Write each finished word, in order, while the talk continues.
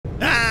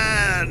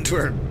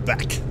we're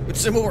back, with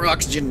some more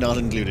oxygen not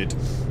included.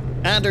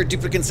 And our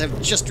duplicants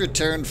have just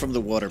returned from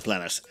the water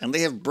planet, and they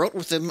have brought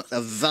with them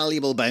a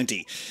valuable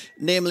bounty,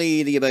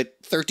 namely the about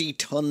 30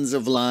 tons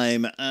of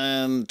lime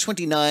and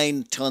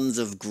 29 tons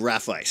of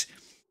graphite.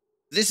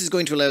 This is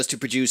going to allow us to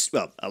produce,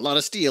 well, a lot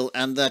of steel,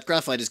 and that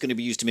graphite is going to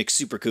be used to make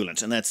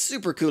supercoolant, and that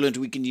supercoolant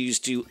we can use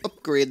to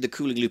upgrade the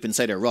cooling loop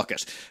inside our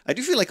rocket. I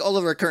do feel like all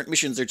of our current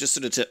missions are just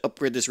sort of to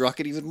upgrade this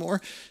rocket even more,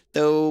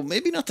 though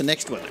maybe not the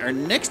next one. Our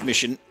next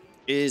mission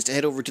is to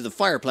head over to the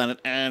fire planet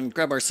and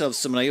grab ourselves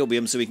some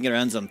niobium so we can get our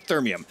hands on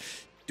thermium.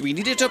 Do we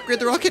need it to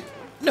upgrade the rocket?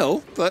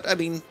 No, but I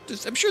mean,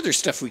 I'm sure there's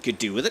stuff we could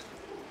do with it.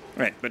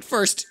 Right, but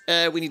first,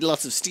 we need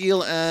lots of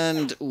steel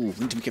and... ooh, we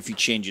need to make a few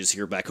changes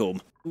here back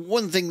home.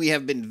 One thing we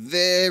have been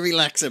very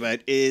lax about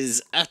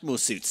is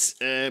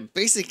atmosuits.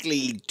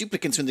 Basically,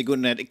 duplicants when they go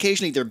in and out,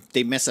 occasionally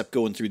they mess up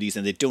going through these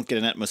and they don't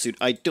get an atmosuit.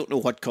 I don't know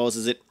what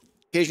causes it.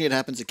 Occasionally it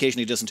happens,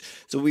 occasionally it doesn't.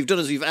 So what we've done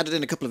is we've added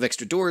in a couple of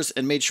extra doors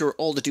and made sure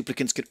all the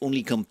duplicants can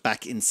only come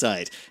back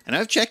inside. And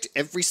I've checked,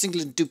 every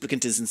single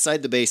duplicant is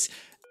inside the base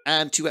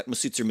and 2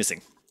 atmosuits are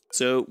missing.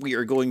 So we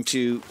are going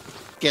to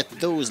get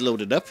those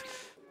loaded up.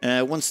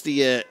 Once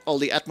all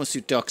the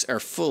atmosuit docks are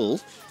full,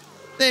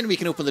 then we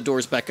can open the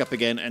doors back up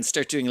again and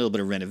start doing a little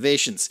bit of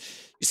renovations.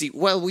 You see,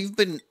 while we've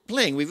been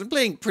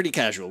playing pretty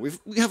casual.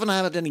 We haven't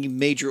had any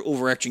major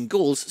overarching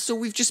goals, so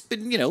we've just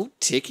been, you know,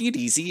 taking it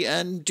easy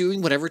and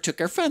doing whatever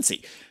took our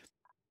fancy.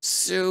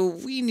 So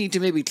we need to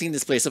maybe clean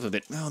this place up a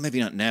bit. Oh,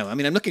 maybe not now. I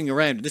mean, I'm looking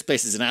around, and this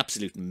place is an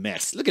absolute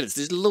mess. Look at it.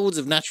 There's loads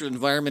of natural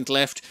environment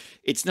left.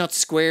 It's not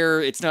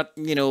square. It's not,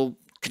 you know,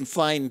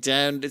 confined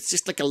down. It's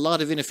just like a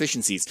lot of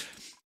inefficiencies.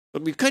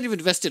 But we've kind of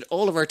invested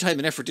all of our time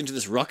and effort into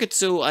this rocket,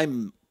 so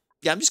I'm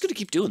just going to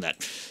keep doing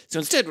that. So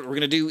instead, what we're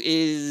going to do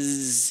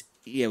is...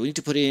 yeah, we need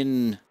to put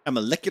in a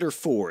molecular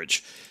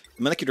forge.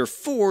 A molecular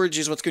forge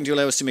is what's going to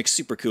allow us to make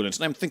supercoolant,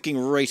 and I'm thinking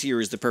right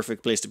here is the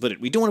perfect place to put it.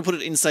 We don't want to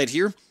put it inside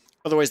here,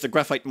 otherwise the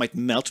graphite might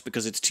melt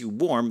because it's too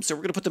warm, so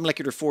we're going to put the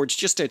molecular forge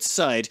just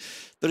outside,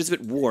 but it's a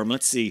bit warm.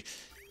 Let's see.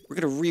 We're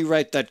going to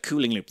rewrite that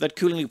cooling loop. That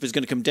cooling loop is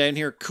going to come down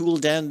here, cool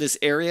down this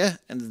area,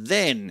 and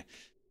then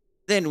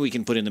we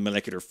can put in the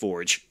molecular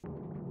forge.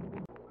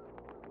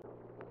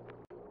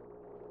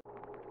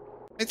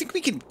 I think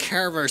we can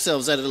carve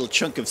ourselves out a little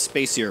chunk of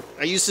space here.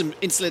 I used some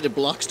insulated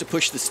blocks to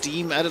push the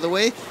steam out of the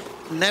way.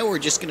 Now we're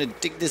just going to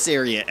dig this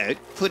area out,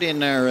 put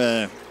in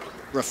our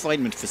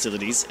refinement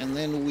facilities, and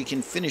then we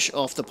can finish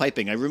off the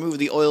piping. I removed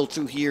the oil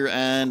through here,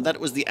 and that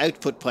was the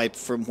output pipe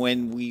from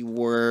when we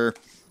were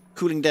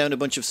cooling down a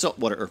bunch of salt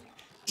water, or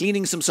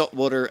cleaning some salt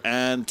water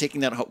and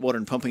taking that hot water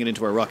and pumping it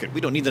into our rocket.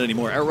 We don't need that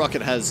anymore. Our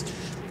rocket has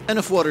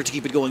enough water to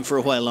keep it going for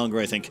a while longer,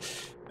 I think.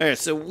 Alright,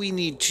 so we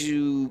need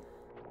to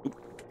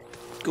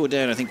go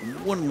down, I think,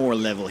 one more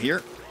level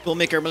here. We'll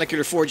make our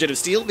molecular forge out of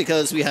steel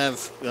because we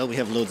have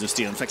loads of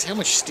steel. In fact, how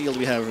much steel do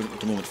we have at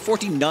the moment?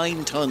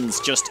 49 tons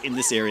just in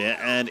this area,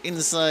 and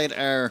inside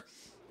our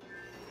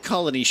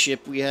colony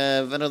ship we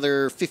have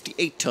another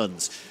 58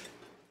 tons.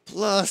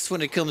 Plus,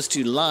 when it comes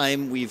to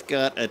lime, we've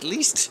got at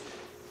least,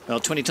 well,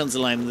 20 tons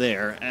of lime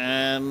there,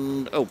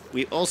 and oh,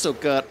 we also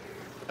got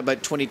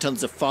about 20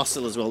 tons of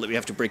fossil as well that we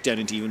have to break down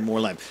into even more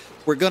lime.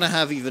 We're going to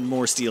have even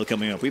more steel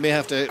coming up. We may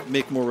have to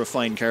make more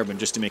refined carbon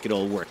just to make it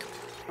all work.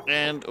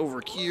 And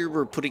over here,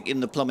 we're putting in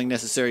the plumbing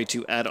necessary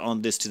to add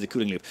on this to the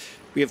cooling loop.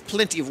 We have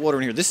plenty of water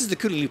in here. This is the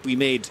cooling loop we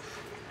made.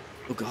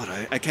 Oh god,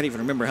 I can't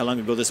even remember how long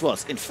ago this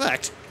was. In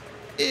fact,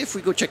 if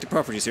we go check the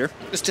properties here,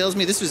 this tells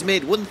me this was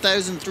made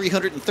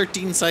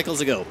 1,313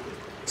 cycles ago.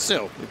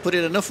 So, we put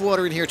in enough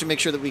water in here to make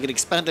sure that we can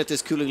expand out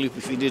this cooling loop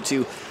if we need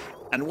to.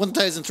 And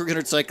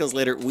 1,300 cycles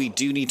later, we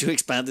do need to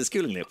expand this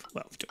cooling loop.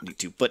 Well, we don't need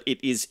to, but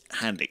it is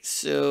handy.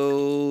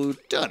 So,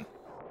 done.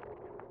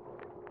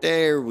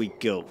 There we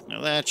go.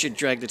 Now that should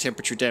drag the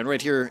temperature down.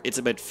 Right here, it's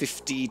about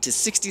 50 to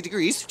 60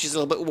 degrees, which is a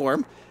little bit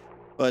warm.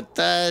 But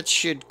that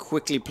should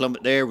quickly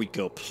plummet. There we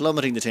go,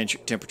 plummeting the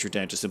temperature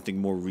down to something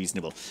more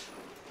reasonable.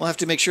 We'll have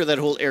to make sure that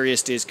whole area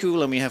stays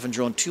cool and we haven't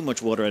drawn too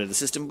much water out of the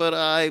system, but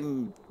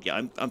I'm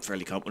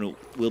fairly confident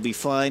we'll be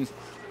fine.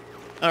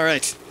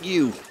 Alright,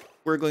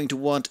 we're going to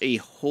want a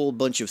whole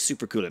bunch of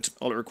supercoolant.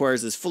 All it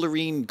requires is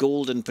fullerene,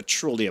 gold, and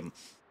petroleum.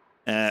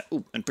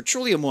 And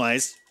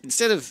petroleum-wise,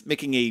 instead of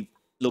making a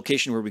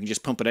location where we can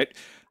just pump it out,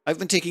 I've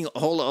been taking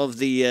all of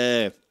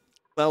the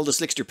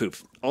slickster poop.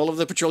 All of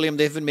the petroleum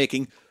they've been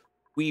making,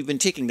 we've been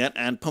taking that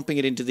and pumping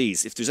it into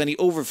these. If there's any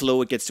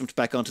overflow, it gets dumped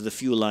back onto the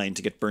fuel line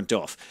to get burnt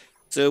off.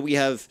 So we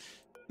have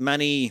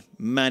many,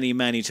 many,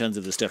 many tons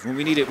of this stuff. When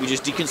we need it, we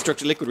just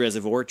deconstruct a liquid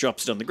reservoir,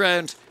 drops it on the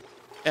ground,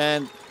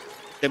 and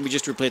then we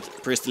just replace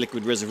the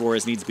liquid reservoir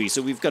as needs be.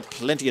 So we've got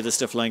plenty of this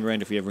stuff lying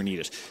around if we ever need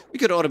it. We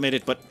could automate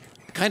it, but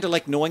I kind of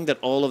like knowing that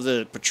all of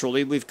the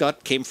petroleum we've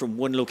got came from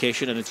one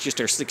location and it's just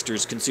our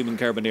slicksters consuming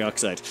carbon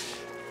dioxide.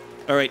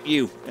 Alright,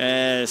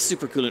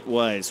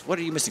 supercoolant-wise, what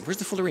are you missing? Where's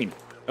the fullerene?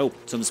 Oh,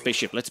 it's on the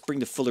spaceship. Let's bring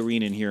the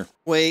fullerene in here.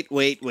 Wait.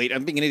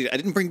 I'm being an idiot. I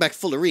didn't bring back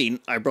fullerene.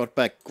 I brought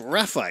back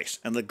graphite.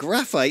 And the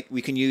graphite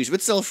we can use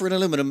with sulfur and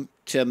aluminum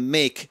to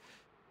make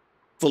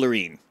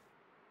fullerene.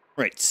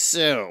 Right,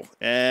 so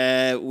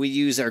we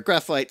use our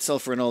graphite,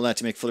 sulfur, and all that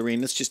to make fullerene.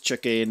 Let's just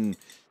chuck in,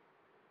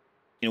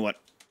 you know what,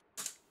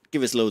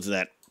 give us loads of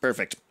that.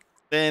 Perfect.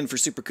 Then for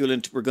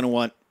supercoolant, we're going to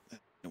want, you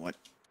know what,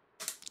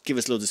 give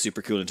us loads of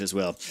supercoolant as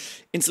well.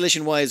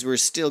 Insulation-wise, we're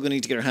still going to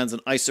need to get our hands on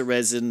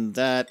isoresin.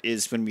 That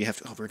is when we have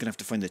to, oh, we're going to have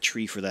to find the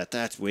tree for that.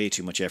 That's way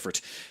too much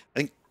effort. I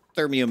think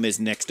thermium is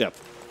next up.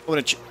 We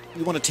want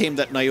to tame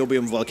that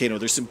niobium volcano.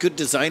 There's some good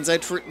designs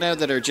out for it now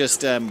that are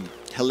just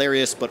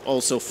hilarious, but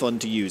also fun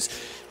to use.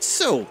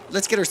 So,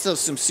 let's get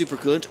ourselves some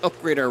supercoolant,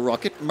 upgrade our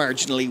rocket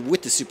marginally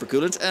with the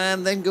supercoolant,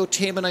 and then go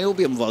tame a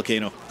niobium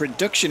volcano.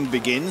 Production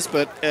begins,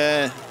 but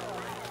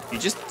you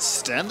just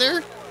stand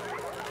there?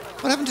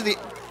 What happened to the...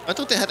 I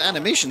thought they had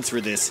animations for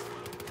this.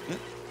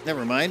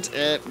 Never mind.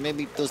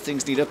 Maybe those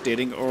things need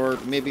updating, or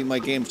maybe my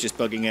game's just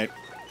bugging out.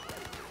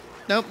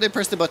 Nope, they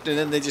press the button and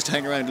then they just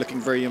hang around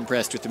looking very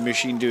impressed with the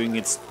machine doing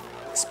its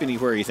spinny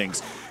whirry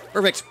things.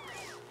 Perfect.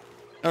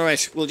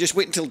 Alright, we'll just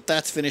wait until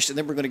that's finished and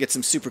then we're going to get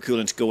some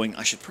supercoolant going.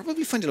 I should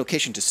probably find a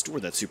location to store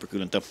that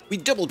supercoolant though. We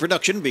doubled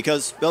production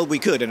because, well, we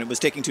could and it was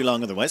taking too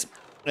long otherwise.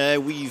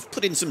 We've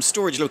put in some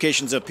storage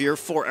locations up here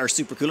for our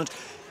supercoolant,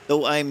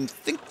 though I'm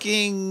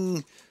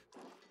thinking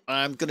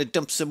I'm going to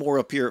dump some more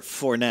up here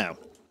for now.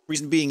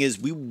 Reason being is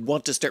we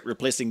want to start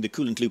replacing the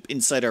coolant loop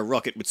inside our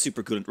rocket with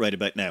supercoolant right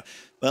about now.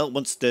 Well,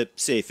 once the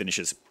save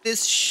finishes.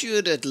 This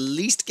should at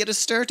least get us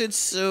started,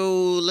 so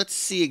let's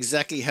see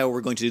exactly how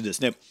we're going to do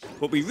this. Now,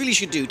 what we really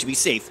should do to be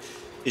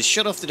safe is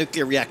shut off the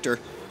nuclear reactor,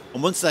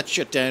 and once that's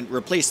shut down,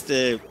 replace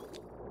the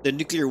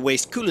nuclear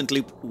waste coolant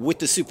loop with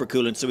the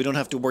supercoolant so we don't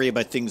have to worry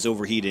about things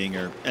overheating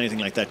or anything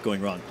like that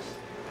going wrong.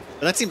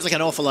 But that seems like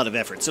an awful lot of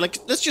effort, so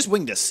let's just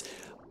wing this.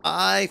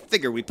 I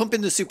figure we pump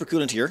in the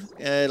supercoolant here.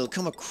 It'll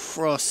come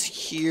across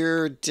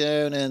here,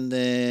 down, and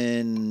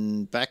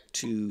then back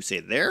to, say,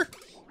 there.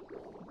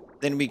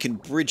 Then we can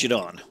bridge it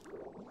on.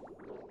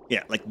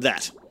 Yeah, like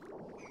that.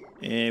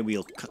 And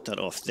we'll cut that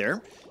off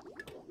there.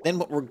 Then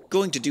what we're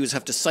going to do is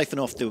have to siphon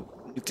off the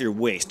nuclear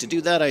waste. To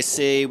do that, I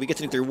say we get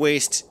the nuclear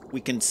waste, we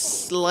can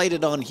slide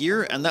it on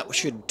here, and that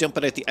should dump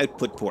it out the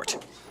output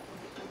port.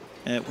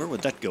 Where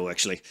would that go,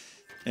 actually?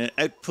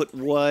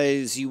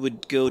 Output-wise, you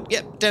would go,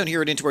 down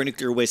here and into our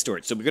nuclear waste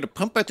storage. So we're going to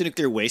pump out the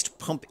nuclear waste,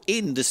 pump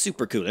in the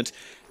supercoolant,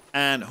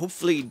 and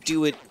hopefully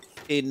do it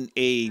in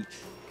a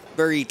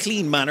very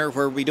clean manner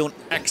where we don't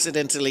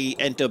accidentally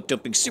end up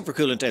dumping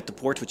supercoolant out the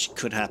port, which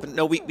could happen.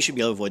 No, we should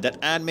be able to avoid that,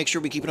 and make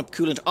sure we keep enough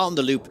coolant on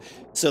the loop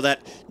so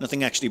that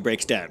nothing actually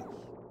breaks down.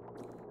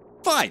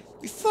 Fine,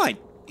 fine,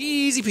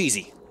 easy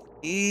peasy.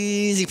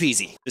 Easy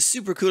peasy. The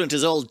supercoolant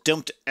is all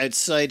dumped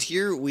outside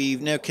here.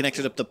 We've now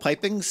connected up the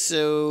piping,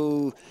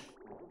 so...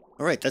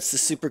 Alright, that's the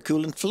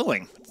supercoolant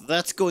flowing.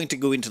 That's going to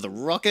go into the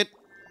rocket.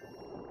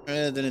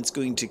 And then it's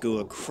going to go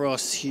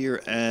across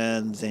here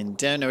and then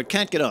down. Now, it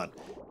can't get on.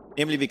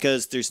 Namely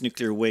because there's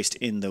nuclear waste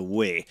in the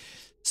way.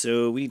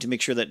 So we need to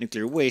make sure that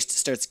nuclear waste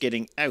starts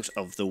getting out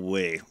of the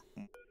way.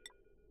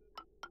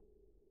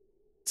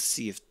 Let's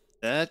see if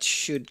that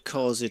should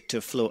cause it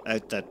to flow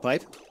out that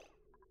pipe.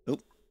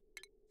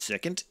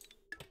 Second.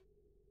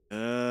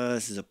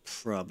 This is a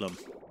problem.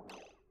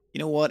 You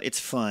know what? It's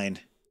fine.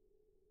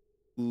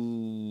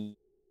 Ooh.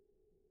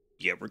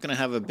 Yeah, we're gonna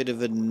have a bit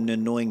of an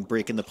annoying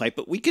break in the pipe,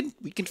 but we can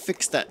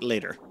fix that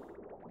later.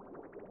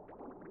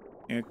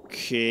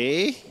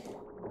 Okay.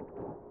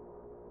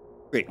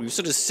 Great, we've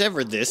sort of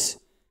severed this.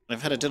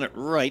 If I had done it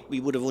right, we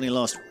would have only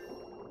lost...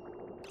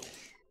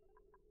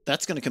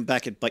 That's going to come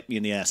back and bite me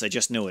in the ass. I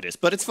just know it is.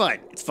 But it's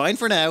fine. It's fine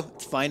for now.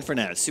 It's fine for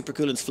now.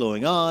 Supercoolant's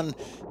flowing on.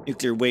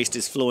 Nuclear waste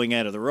is flowing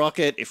out of the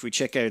rocket. If we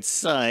check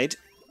outside,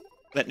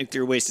 that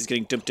nuclear waste is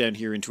getting dumped down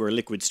here into our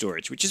liquid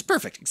storage, which is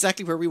perfect.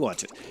 Exactly where we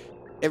want it.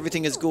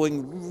 Everything is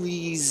going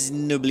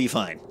reasonably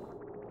fine.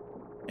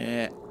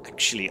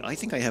 Actually, I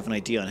think I have an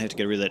idea on how to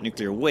get rid of that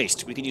nuclear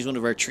waste. We can use one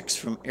of our tricks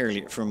from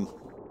earlier,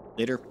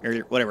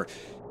 earlier, whatever.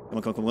 Come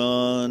on, come on, come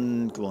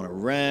on. Go on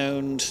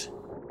around.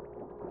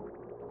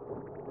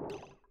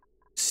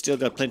 Still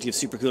got plenty of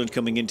supercoolant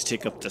coming in to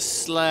take up the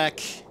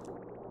slack.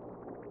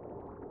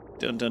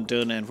 Dun dun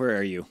dun, and where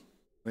are you?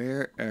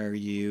 Where are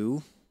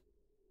you?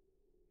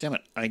 Damn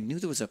it, I knew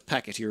there was a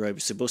packet here I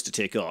was supposed to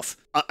take off.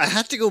 I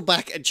had to go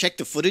back and check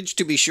the footage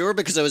to be sure,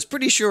 because I was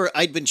pretty sure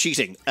I'd been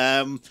cheating.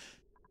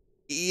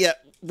 Yeah,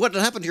 what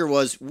had happened here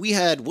was we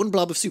had one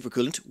blob of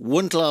supercoolant,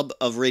 one glob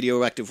of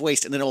radioactive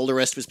waste, and then all the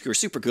rest was pure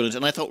supercoolant,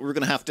 and I thought we were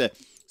going to have to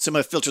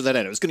somehow filter that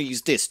out. I was going to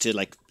use this to,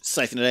 like,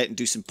 siphon it out and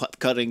do some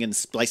cutting and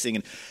splicing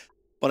and...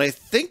 But I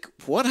think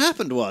what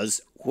happened was,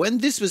 when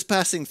this was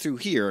passing through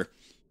here,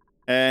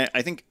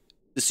 I think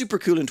the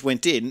supercoolant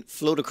went in,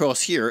 flowed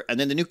across here, and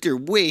then the nuclear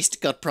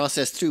waste got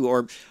processed through,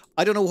 or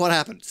I don't know what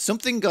happened.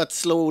 Something got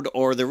slowed,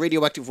 or the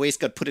radioactive waste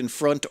got put in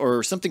front,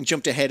 or something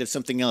jumped ahead of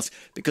something else,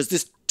 because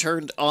this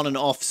turned on and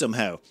off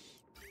somehow.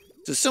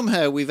 So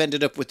somehow we've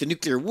ended up with the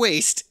nuclear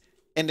waste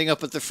ending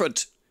up at the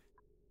front.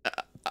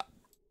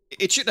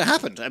 It shouldn't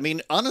have happened. I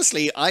mean,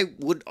 honestly, I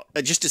would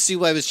just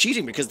assume I was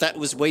cheating, because that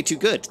was way too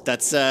good.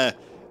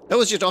 That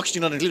was just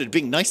oxygen not included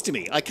being nice to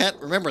me. I can't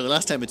remember the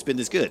last time it's been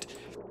this good.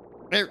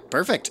 There,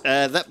 perfect.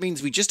 That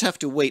means we just have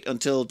to wait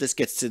until this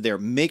gets to there.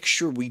 Make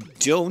sure we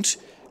don't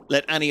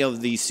let any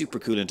of the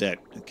supercoolant out.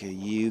 Okay,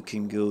 you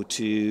can go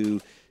to...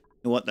 You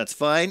know what? That's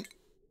fine.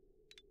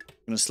 I'm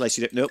going to slice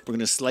you... Nope, we're going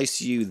to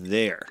slice you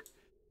there.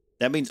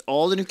 That means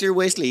all the nuclear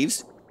waste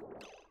leaves.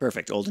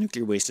 Perfect. All the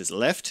nuclear waste is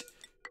left.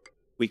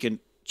 We can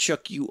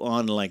chuck you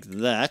on like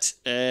that.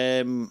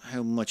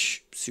 How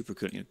much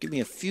supercoolant? Give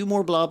me a few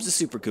more blobs of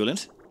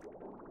supercoolant.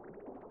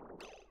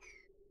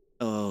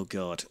 Oh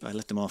god, I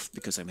let them off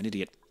because I'm an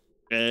idiot.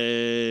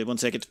 1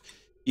 second.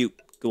 You,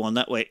 go on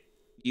that way.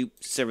 You,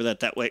 sever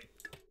that way.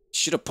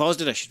 Should have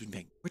paused it, I should have been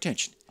paying more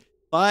attention.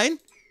 Fine.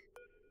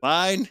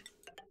 Fine.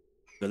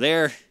 Go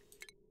there.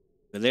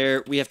 Go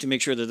there. We have to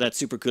make sure that that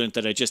supercoolant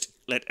that I just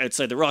let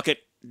outside the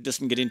rocket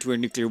doesn't get into our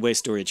nuclear waste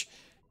storage.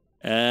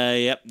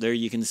 Yep, there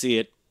you can see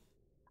it.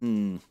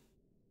 You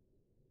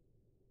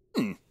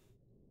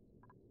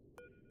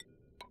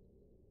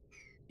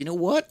know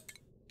what?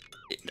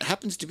 It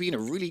happens to be in a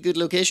really good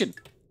location.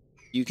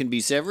 You can be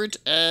severed,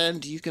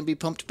 and you can be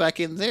pumped back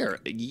in there.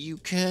 You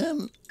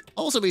can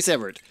also be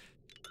severed.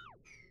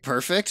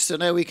 Perfect. So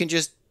now we can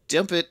just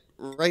dump it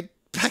right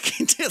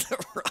back into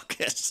the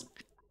rocket.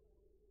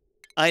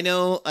 I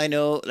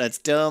know, that's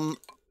dumb.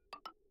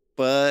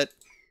 But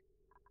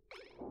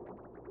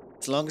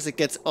as long as it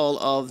gets all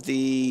of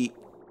the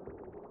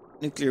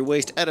nuclear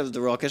waste out of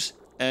the rocket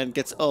and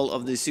gets all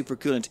of the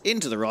supercoolant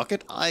into the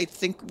rocket, I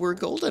think we're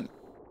golden.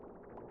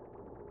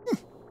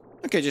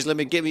 Okay, just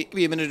give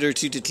me a minute or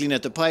two to clean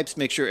out the pipes,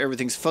 make sure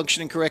everything's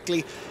functioning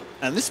correctly.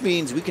 And this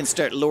means we can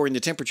start lowering the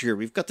temperature here.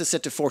 We've got this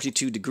set to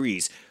 42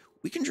 degrees.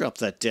 We can drop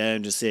that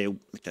down to, say,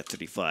 like that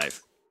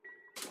 35.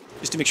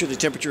 Just to make sure the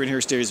temperature in here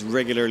stays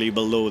regularly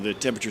below the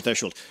temperature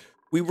threshold.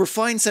 We were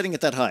fine setting it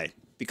that high,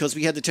 because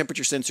we had the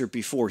temperature sensor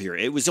before here.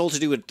 It was all to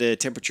do with the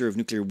temperature of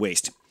nuclear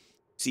waste.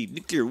 See,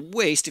 nuclear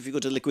waste, if you go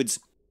to liquids,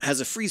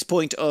 has a freeze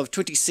point of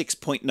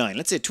 26.9.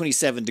 Let's say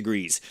 27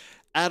 degrees.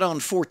 Add on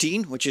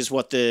 14, which is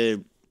what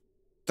the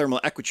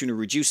thermal aquatuner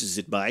reduces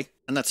it by,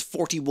 and that's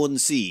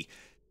 41C,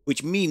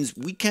 which means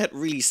we can't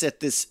really set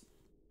this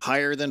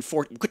higher than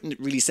we couldn't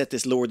really set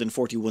this lower than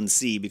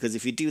 41C, because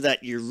if you do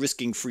that, you're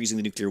risking freezing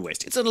the nuclear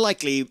waste. It's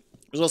unlikely.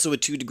 There's also a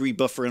 2-degree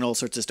buffer and all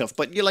sorts of stuff,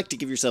 but you like to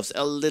give yourselves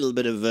a little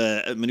bit of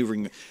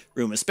maneuvering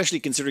room, especially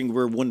considering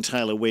we're 1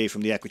 tile away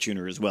from the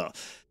aquatuner as well.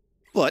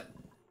 But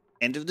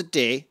end of the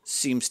day,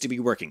 seems to be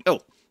working.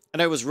 Oh,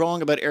 and I was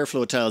wrong about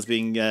airflow tiles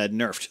being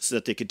nerfed so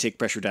that they could take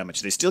pressure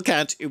damage. They still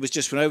can't. It was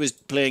just when I was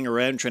playing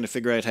around trying to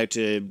figure out how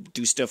to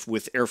do stuff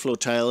with airflow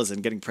tiles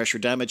and getting pressure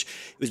damage,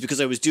 it was because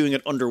I was doing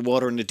it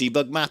underwater in a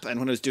debug map, and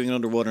when I was doing it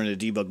underwater in a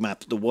debug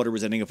map, the water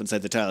was ending up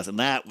inside the tiles, and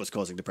that was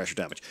causing the pressure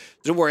damage.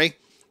 So don't worry.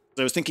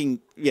 I was thinking,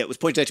 yeah, it was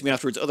pointed out to me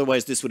afterwards,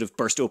 otherwise this would have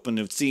burst open,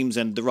 it seems,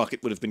 and the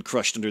rocket would have been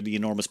crushed under the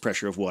enormous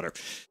pressure of water.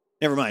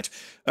 Never mind.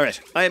 Alright,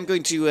 I am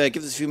going to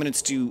give this a few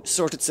minutes to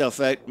sort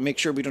itself out, make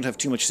sure we don't have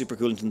too much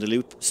supercoolant in the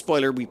loop.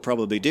 Spoiler, we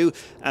probably do.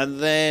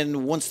 And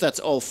then, once that's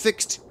all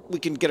fixed, we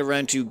can get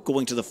around to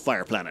going to the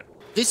fire planet.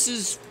 This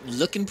is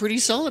looking pretty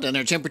solid, and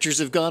our temperatures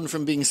have gone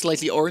from being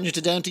slightly orange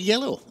to down to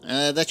yellow.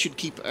 That should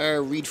keep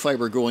our reed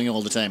fiber going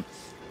all the time.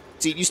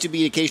 See, it used to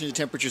be occasionally the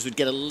temperatures would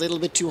get a little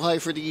bit too high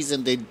for these,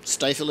 and they'd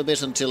stifle a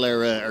bit until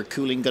our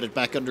cooling got it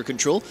back under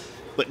control.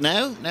 But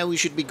now we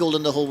should be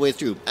golden the whole way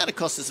through, and it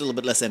costs us a little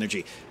bit less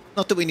energy.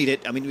 Not that we need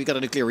it. I mean, we got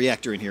a nuclear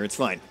reactor in here. It's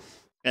fine.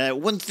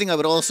 One thing I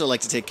would also like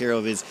to take care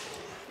of is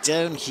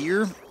down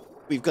here,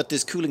 we've got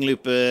this cooling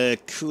loop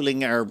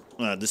cooling our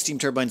the steam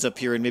turbines up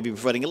here and maybe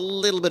providing a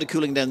little bit of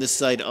cooling down this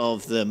side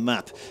of the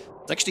map.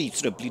 It's actually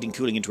sort of bleeding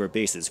cooling into our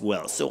base as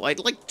well. So I'd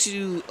like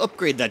to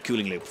upgrade that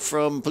cooling loop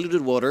from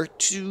polluted water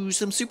to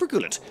some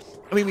supercoolant.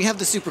 I mean, we have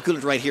the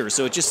supercoolant right here,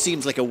 so it just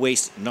seems like a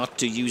waste not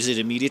to use it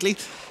immediately.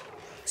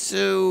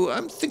 So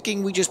I'm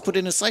thinking we just put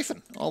in a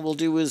siphon. All we'll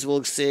do is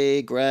we'll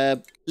say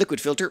grab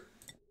liquid filter.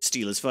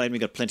 Steel is fine. We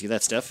got plenty of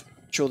that stuff.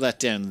 Throw that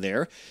down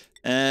there.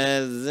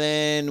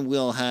 Then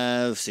we'll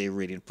have, say,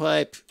 radiant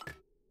pipe.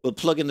 We'll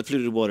plug in the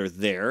polluted water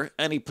there.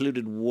 Any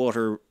polluted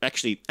water,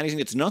 actually, anything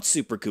that's not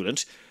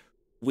supercoolant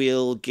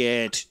will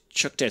get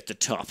chucked out the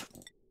top.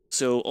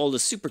 So all the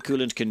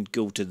supercoolant can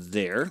go to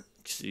there.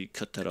 So you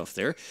cut that off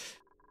there.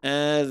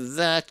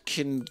 That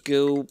can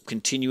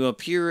continue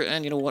up here,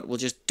 and you know what, we'll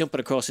just dump it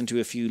across into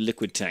a few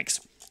liquid tanks.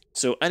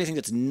 So anything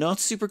that's not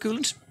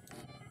supercoolant,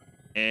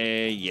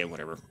 yeah,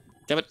 whatever.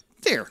 Damn it,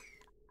 there.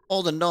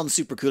 All the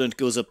non-supercoolant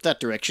goes up that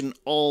direction,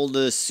 all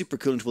the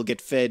supercoolant will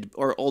get fed,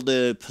 or all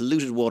the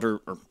polluted water,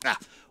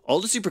 all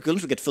the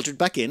supercoolant will get filtered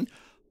back in,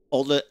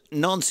 all the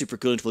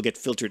non-supercoolant will get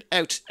filtered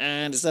out,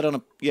 and is that on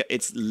a, yeah,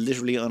 it's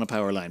literally on a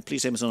power line.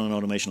 Please say it's on an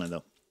automation line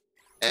though.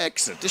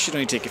 Excellent, this should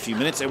only take a few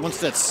minutes, and once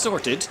that's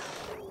sorted,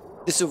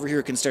 this over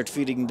here can start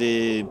feeding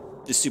the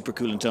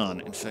supercoolant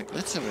on. In fact,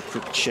 let's have a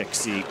quick check,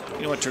 see.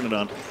 You know what, turn it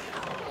on.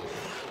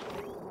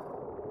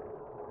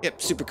 Yep,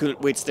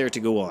 supercoolant waits there to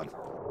go on.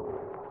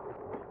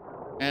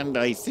 And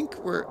I think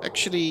we're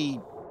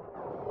actually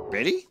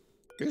ready?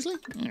 Seriously?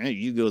 Alright,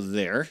 you go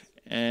there.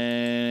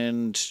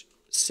 And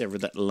sever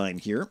that line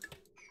here.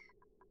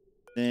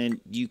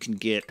 Then you can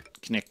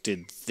get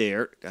connected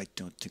there. I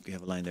don't think we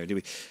have a line there, do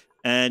we?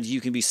 And you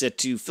can be set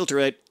to filter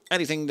out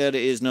anything that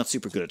is not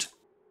super good.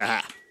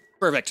 Ah,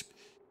 perfect.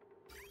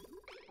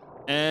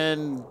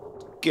 And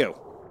go.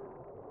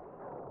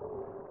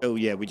 Oh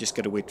yeah, we just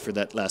gotta wait for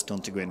that last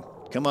one to go in.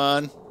 Come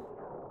on.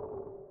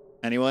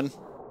 Anyone?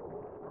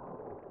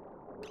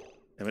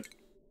 Damn it.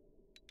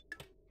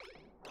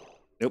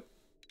 Nope.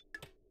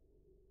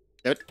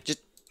 Damn it.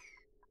 Just...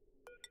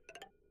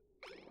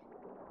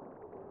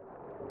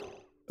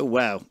 Oh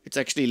wow, it's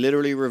actually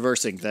literally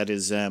reversing. That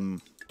is,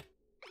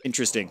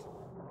 interesting.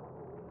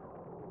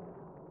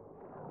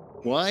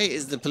 Why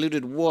is the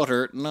polluted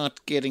water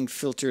not getting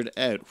filtered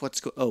out?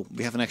 Oh,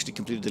 we haven't actually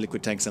completed the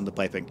liquid tanks and the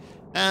piping.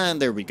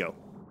 And there we go.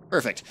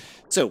 Perfect.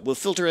 So, we'll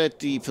filter out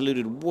the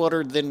polluted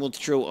water, then we'll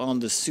throw on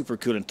the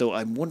supercoolant. Though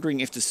I'm wondering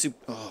if the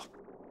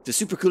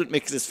supercoolant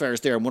makes it as far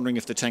as there, I'm wondering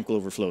if the tank will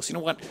overflow. So you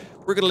know what?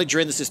 We're going to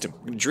drain the system. We're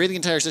going to drain the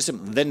entire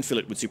system, then fill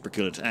it with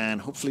supercoolant.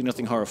 And hopefully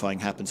nothing horrifying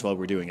happens while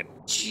we're doing it.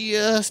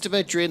 Just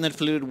about drain that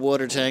polluted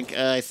water tank.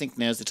 I think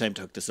now's the time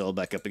to hook this all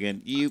back up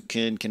again. You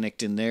can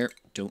connect in there.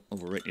 Don't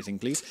overwrite anything,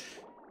 please.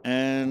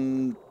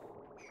 And...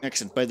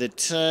 excellent. By the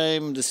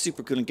time the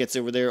supercoolant gets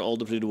over there, all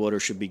the polluted water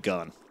should be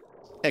gone.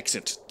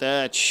 Excellent.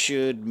 That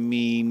should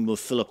mean we'll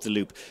fill up the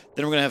loop.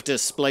 Then we're going to have to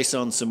splice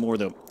on some more,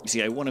 though. You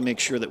see, I want to make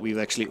sure that we've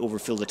actually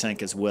overfilled the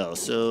tank as well.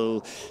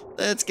 So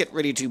let's get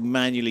ready to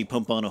manually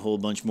pump on a whole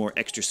bunch more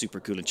extra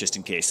supercoolant just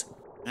in case.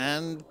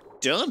 And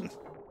done.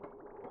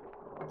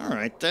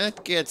 Alright,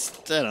 that gets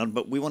that on,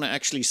 but we want to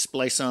actually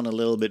splice on a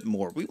little bit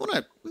more. We want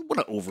to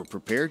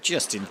over-prepare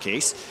just in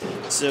case.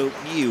 So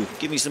you,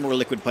 give me some more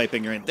liquid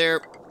piping right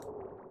there.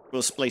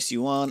 We'll splice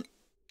you on.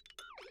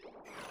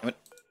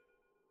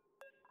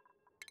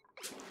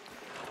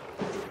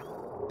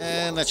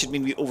 And that should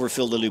mean we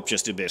overfill the loop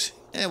just a bit.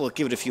 And we'll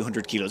give it a few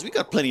hundred kilos. We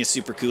got plenty of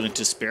supercoolant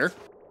to spare.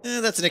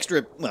 That's an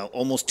extra, well,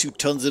 almost 2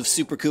 tons of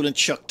supercoolant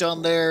chucked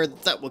on there.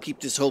 That will keep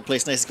this whole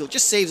place nice and cool.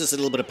 Just saves us a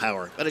little bit of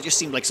power. But it just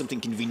seemed like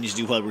something convenient to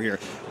do while we're here.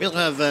 We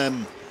have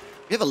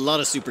a lot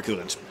of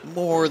supercoolant.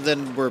 More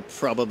than we're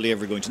probably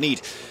ever going to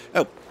need.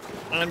 Oh,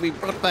 and we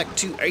brought back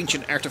 2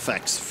 ancient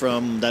artifacts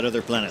from that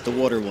other planet, the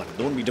water one,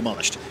 the one we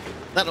demolished.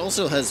 That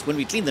also has, when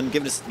we clean them,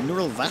 given us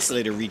neural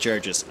vacillator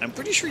recharges. I'm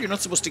pretty sure you're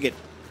not supposed to get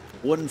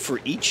 1 for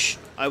each.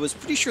 I was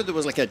pretty sure there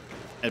was like a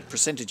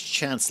percentage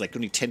chance, like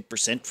only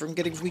 10% from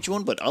getting from each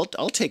one, but I'll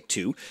take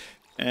 2.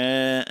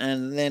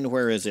 And then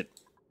where is it?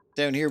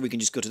 Down here we can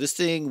just go to this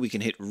thing, we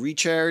can hit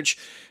recharge,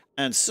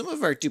 and some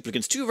of our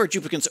duplicants, 2 of our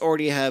duplicants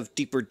already have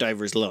deeper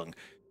diver's lung.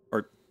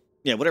 Or,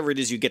 yeah, whatever it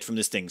is you get from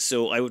this thing.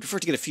 So I would prefer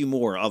to get a few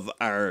more of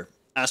our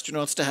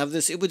astronauts to have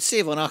this. It would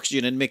save on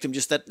oxygen and make them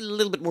just that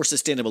little bit more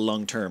sustainable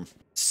long term.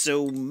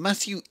 So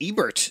Matthew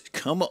Ebert,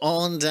 come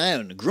on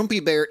down.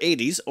 Grumpy Bear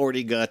 80's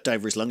already got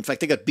diver's lung. In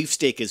fact, they got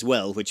beefsteak as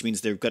well, which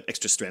means they've got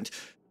extra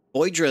strength.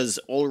 Boydra's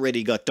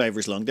already got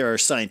diver's lung. They're our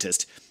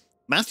scientist.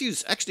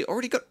 Matthew's actually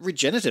already got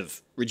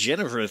regenerative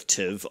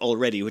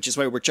already, which is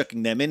why we're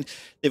chucking them in.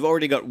 They've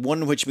already got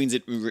 1, which means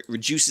it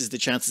reduces the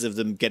chances of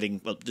them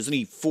getting, well, there's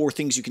only 4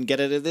 things you can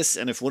get out of this,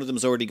 and if one of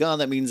them's already gone,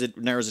 that means it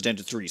narrows it down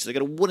to 3. So they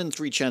got a 1 in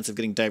 3 chance of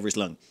getting diver's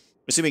lung,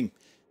 assuming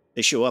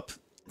they show up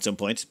at some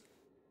point.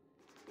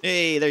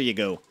 Hey, there you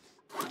go.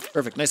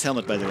 Perfect. Nice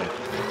helmet, by the way.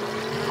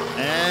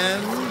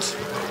 And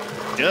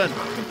done.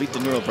 Complete the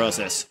neural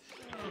process.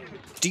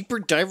 Deeper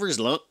diver's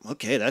lung.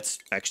 Okay, that's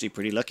actually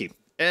pretty lucky.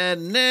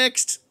 And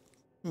next,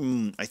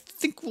 I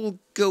think we'll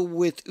go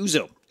with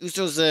Uzo.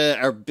 Uzo's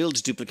our build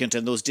duplicant,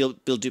 and those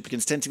build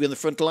duplicants tend to be on the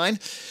front line.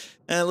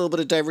 A little bit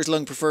of diver's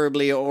lung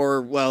preferably,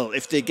 or, well,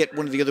 if they get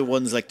one of the other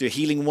ones, like the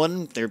healing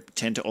one, they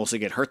tend to also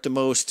get hurt the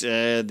most.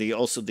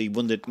 The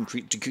one that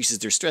decreases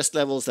their stress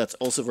levels, that's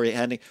also very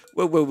handy.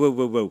 Whoa, whoa, whoa,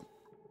 whoa, whoa.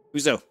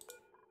 Uzo,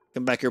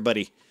 come back here,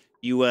 buddy.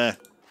 You,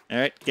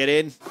 alright, get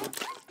in.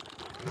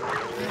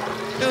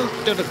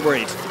 Don't look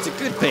worried. It's a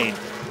good pain.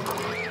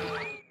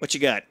 What you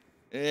got?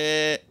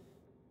 Okay,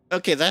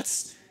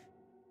 that's...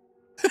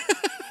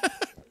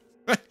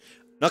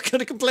 Not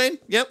gonna complain.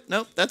 Yep,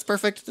 no, that's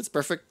perfect. That's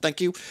perfect.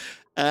 Thank you.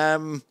 I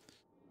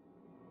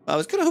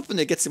was kind of hoping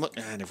they'd get some...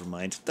 never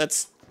mind.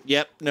 That's...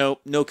 Yep, no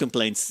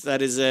complaints.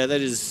 That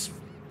is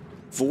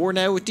 4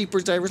 now with deeper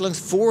diver's lungs.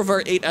 4 of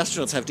our 8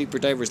 astronauts have deeper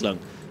diver's lung.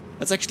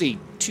 That's actually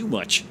too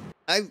much.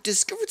 I've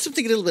discovered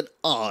something a little bit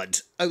odd.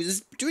 I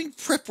was doing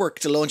prep work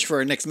to launch for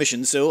our next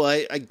mission, so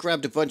I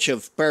grabbed a bunch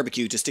of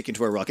barbecue to stick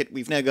into our rocket.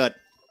 We've now got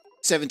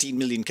 17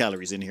 million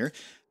calories in here,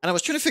 and I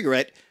was trying to figure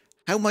out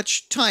how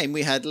much time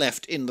we had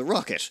left in the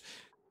rocket.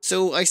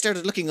 So I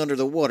started looking under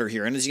the water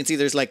here, and as you can see,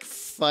 there's like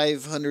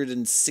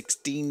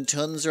 516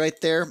 tons right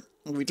there.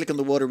 When we click on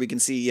the water, we can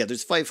see, yeah,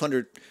 there's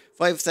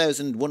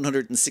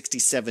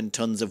 5,167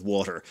 tons of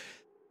water.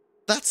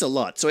 That's a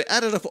lot. So I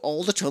added up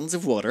all the tons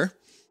of water,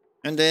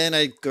 and then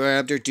I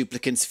grabbed our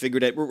duplicants,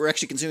 figured out we're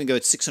actually consuming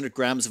about 600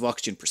 grams of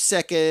oxygen per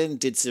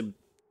second, did some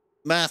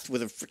math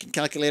with a freaking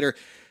calculator,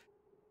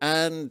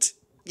 and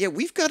yeah,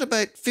 we've got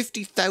about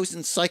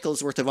 50,000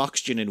 cycles worth of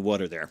oxygen in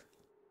water there.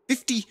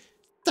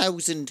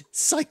 50,000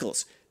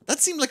 cycles. That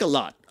seemed like a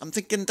lot. I'm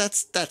thinking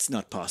that's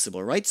not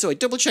possible, right? So I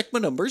double checked my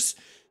numbers.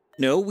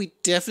 No, we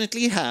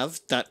definitely have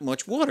that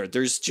much water.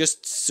 There's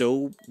just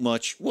so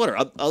much water.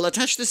 I'll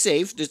attach the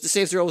save. The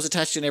saves are always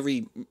attached in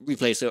every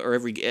replay or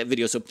every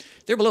video. So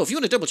they're below. If you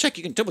want to double check,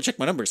 you can double check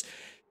my numbers.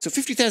 So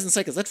 50,000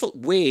 cycles, that felt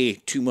way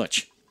too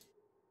much.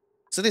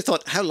 So they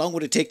thought, how long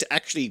would it take to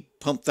actually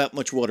pump that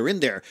much water in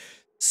there?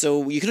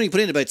 So you can only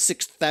put in about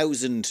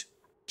 6,000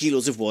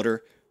 kilos of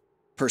water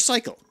per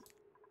cycle.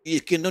 You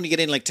can only get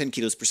in like 10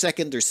 kilos per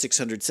second. There's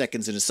 600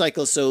 seconds in a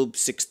cycle, so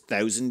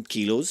 6,000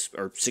 kilos,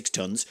 or 6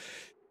 tons,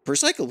 per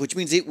cycle, which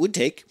means it would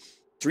take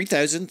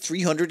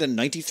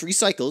 3,393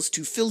 cycles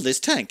to fill this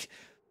tank,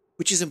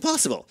 which is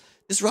impossible.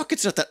 This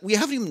rocket's not that... We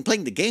haven't even been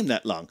playing the game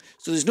that long,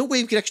 so there's no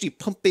way we could actually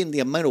pump in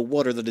the amount of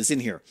water that is in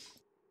here.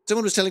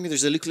 Someone was telling me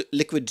there's a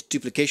liquid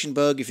duplication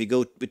bug if you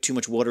go with too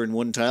much water in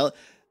one tile.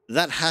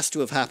 That has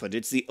to have happened.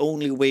 It's the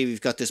only way we've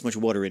got this much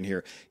water in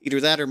here.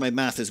 Either that or my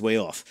math is way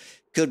off.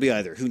 Could be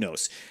either. Who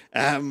knows?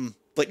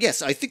 But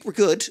yes, I think we're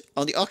good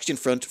on the oxygen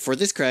front for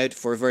this crowd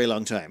for a very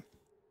long time.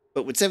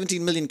 But with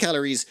 17 million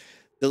calories,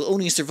 they'll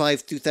only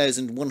survive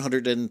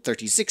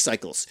 2,136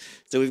 cycles.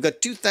 So we've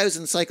got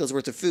 2,000 cycles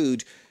worth of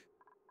food,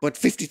 but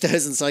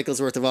 50,000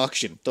 cycles worth of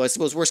oxygen. Though I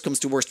suppose worst comes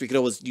to worst, we could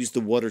always use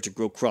the water to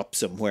grow crops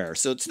somewhere.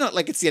 So it's not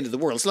like it's the end of the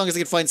world, as long as I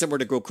can find somewhere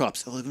to grow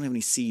crops. Oh, I don't have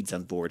any seeds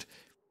on board.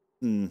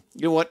 You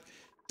know what?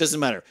 Doesn't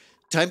matter.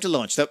 Time to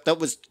launch. That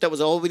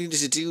was all we needed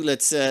to do.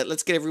 Let's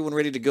get everyone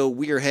ready to go.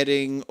 We are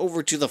heading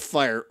over to the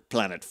fire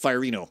planet,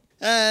 Fireno.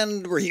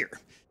 And we're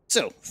here.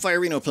 So,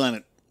 Fireno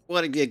planet.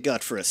 What have you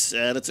got for us?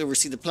 Let's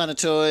oversee the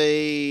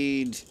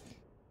planetoid.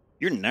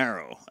 You're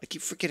narrow. I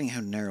keep forgetting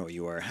how narrow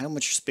you are. How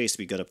much space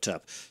we got up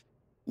top?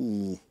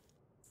 Ooh.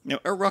 Now,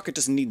 our rocket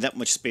doesn't need that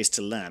much space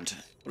to land.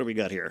 What do we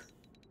got here?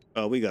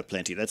 Oh, we got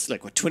plenty. That's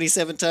like, what,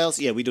 27 tiles?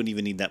 Yeah, we don't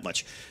even need that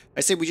much.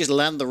 I say we just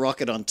land the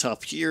rocket on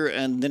top here,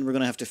 and then we're going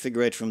to have to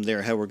figure out from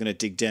there how we're going to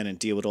dig down and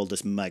deal with all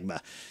this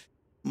magma.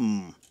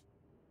 Ooh,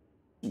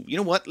 you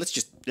know what? Let's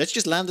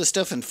just land this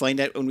stuff and find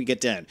out when we get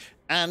down.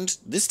 And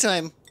this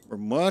time, we're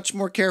much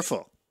more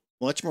careful.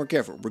 Much more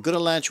careful. We're going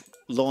to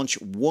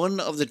launch one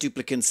of the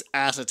duplicants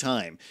at a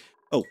time.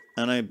 Oh,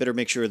 and I better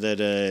make sure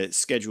that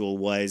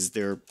schedule-wise,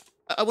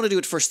 I want to do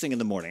it first thing in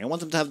the morning. I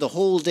want them to have the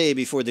whole day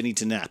before they need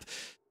to nap.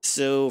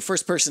 So,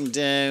 first person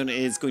down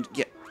is going to...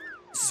 Yeah,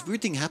 is this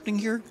weird thing happening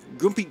here?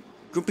 Grumpy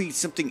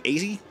something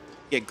 80?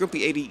 Yeah,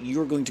 Grumpy 80,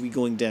 you're going to be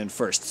going down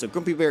first. So,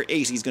 Grumpy Bear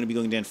 80 is going to be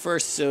going down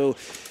first. So,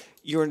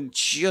 you're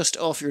just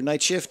off your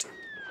night shift.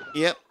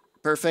 Yep,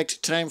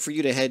 perfect. Time for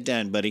you to head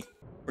down, buddy.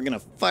 We're going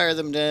to fire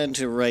them down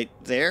to right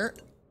there.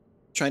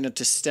 Try not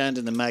to stand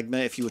in the magma,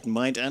 if you wouldn't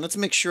mind. And let's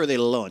make sure they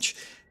launch.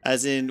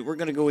 As in, we're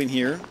going to go in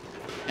here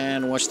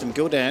and watch them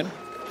go down,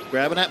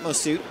 grab an Atmos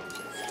suit,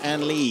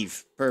 and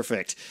leave.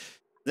 Perfect.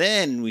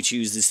 Then we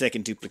choose the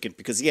second duplicant,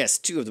 because yes,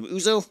 2 of them.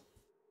 Uzo,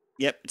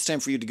 yep, it's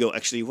time for you to go.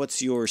 Actually,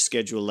 what's your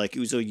schedule like?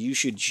 Uzo, you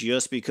should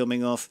just be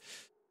coming off.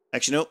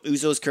 Actually, no,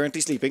 Uzo's currently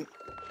sleeping.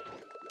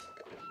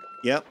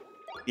 Yep,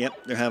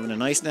 they're having a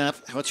nice nap.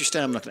 What's your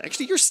stamina?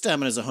 Actually, your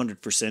stamina is 100%.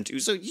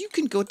 Uzo, you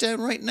can go down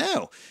right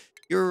now.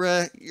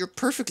 You're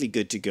perfectly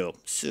good to go.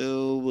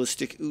 So we'll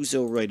stick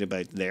Uzo right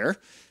about there.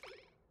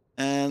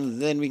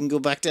 And then we can go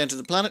back down to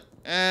the planet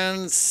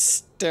and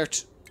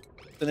start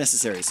the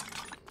necessaries.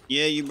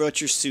 Yeah, you brought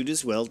your suit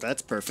as well.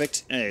 That's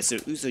perfect. Alright, so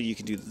Uzo, you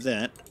can do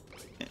that.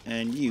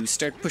 And you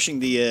start pushing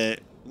the... I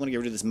want to get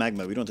rid of this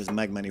magma. We don't want this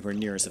magma anywhere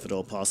near us if at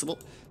all possible.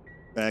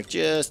 Back,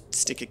 just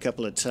stick a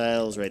couple of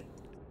tiles right...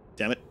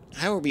 Damn it.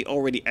 How are we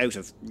already out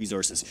of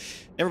resources?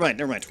 Never mind.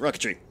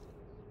 Rocketry.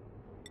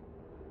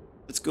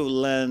 Let's go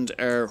land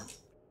our...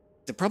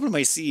 The problem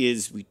I see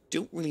is we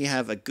don't really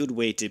have a good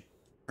way to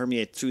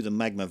permeate through the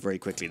magma very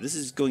quickly. This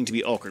is going to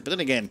be awkward. But then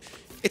again,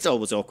 it's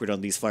always awkward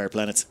on these fire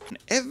planets. And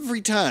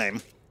every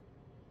time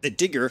the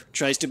digger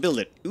tries to build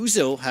it,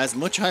 Uzo has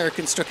much higher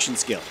construction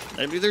skill.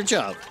 That'll do their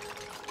job.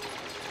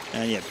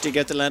 And yeah, dig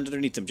out the land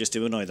underneath them just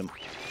to annoy them.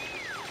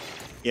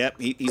 Yep,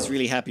 he's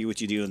really happy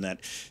with you doing that.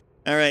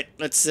 Alright,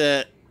 let's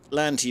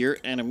land here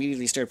and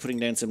immediately start putting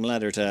down some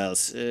ladder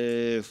tiles.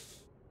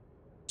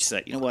 Just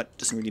that, you know what?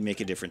 Doesn't really make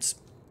a difference.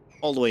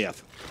 All the way up.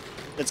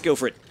 Let's go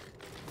for it.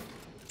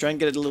 Try and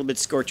get it a little bit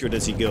scorched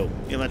as you go.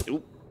 You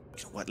know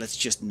what? Let's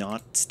just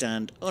not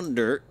stand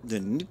under the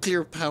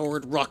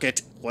nuclear-powered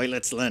rocket while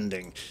it's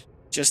landing.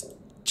 Just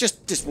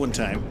this one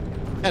time.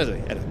 Out of the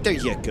way. There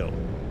you go.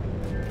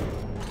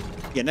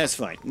 Yeah, that's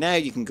fine. Now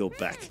you can go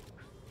back.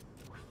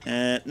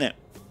 Now.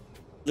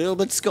 A little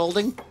bit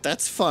scalding.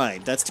 That's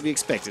fine. That's to be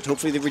expected.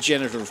 Hopefully the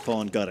regenerative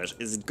pawn got it.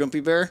 Is it Grumpy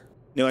Bear?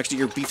 No, actually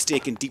your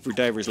beefsteak and deeper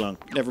divers long.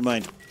 Never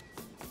mind.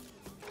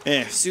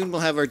 Soon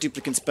we'll have our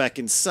duplicants back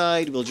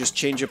inside. We'll just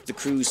change up the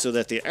crew so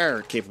that they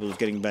are capable of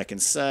getting back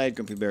inside.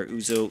 Grumpy Bear,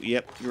 Uzo,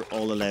 yep, you're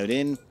all allowed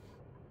in.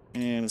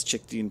 And let's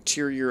check the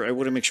interior. I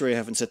want to make sure I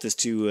haven't set this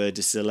to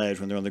disallowed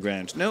when they're on the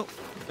ground. No,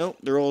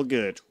 they're all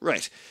good.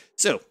 Right,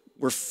 so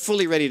we're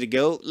fully ready to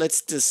go.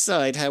 Let's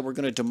decide how we're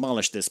going to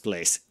demolish this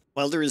place.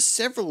 Well, there is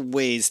several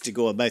ways to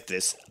go about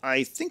this.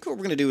 I think what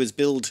we're going to do is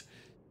build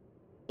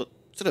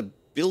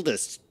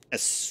a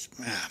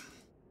how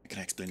can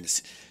I explain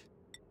this?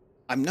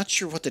 I'm not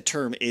sure what the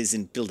term is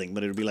in building,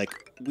 but it would be like,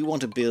 we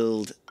want to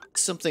build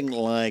something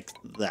like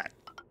that.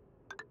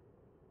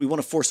 We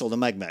want to force all the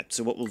magma out.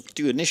 So what we'll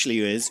do initially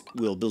is,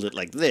 we'll build it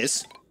like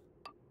this,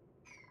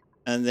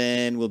 and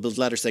then we'll build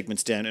ladder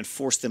segments down and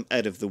force them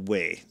out of the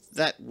way.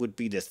 That would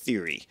be the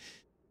theory.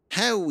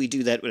 How we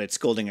do that without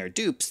scalding our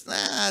dupes,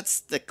 that's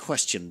the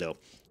question though.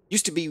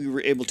 Used to be we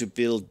were able to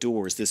build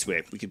doors this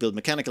way. We could build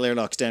mechanical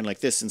airlocks down like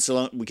this, and so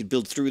on. We could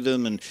build through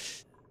them, and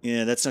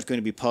yeah, that's not going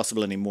to be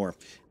possible anymore.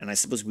 And I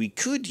suppose we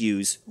could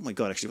use... Oh my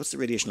god, actually, what's the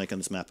radiation like on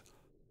this map?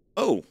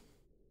 Oh!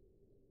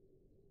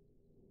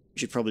 We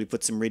should probably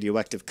put some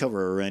radioactive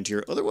cover around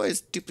here.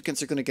 Otherwise,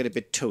 duplicants are going to get a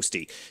bit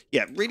toasty.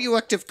 Yeah,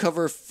 radioactive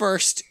cover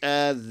first,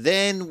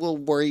 then we'll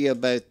worry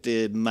about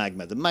the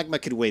magma. The magma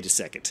could wait a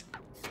second.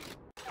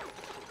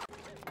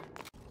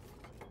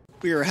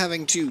 We are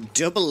having to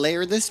double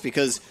layer this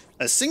because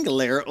a single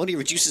layer only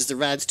reduces the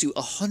rads to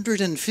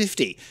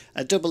 150.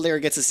 A double layer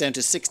gets us down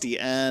to 60,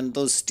 and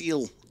those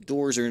steel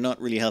doors are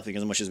not really helping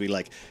as much as we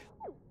like.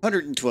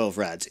 112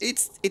 rads.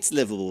 It's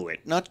livable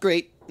with. Not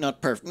great,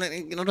 not perfect.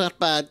 Not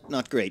bad,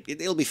 not great.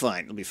 It'll be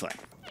fine. It'll be fine.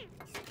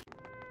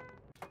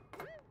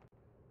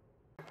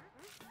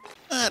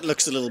 That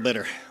looks a little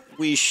better.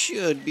 We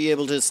should be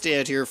able to stay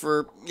out here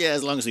for, yeah,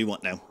 as long as we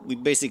want now. We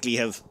basically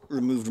have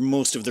removed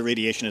most of the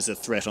radiation as a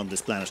threat on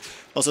this planet.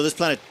 Also, this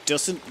planet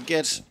doesn't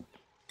get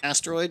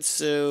asteroids,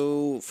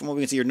 so from what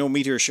we can see here, no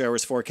meteor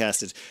showers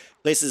forecasted.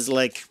 Places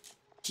like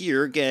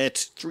here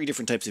get 3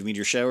 different types of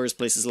meteor showers.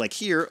 Places like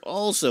here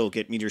also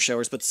get meteor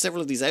showers, but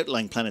several of these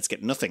outlying planets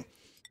get nothing.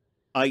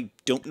 I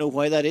don't know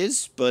why that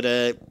is, but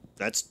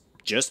that's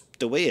just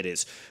the way it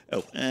is.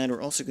 Oh, and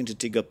we're also going to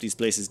dig up these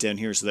places down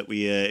here so that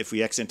we, if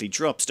we accidentally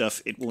drop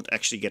stuff, it won't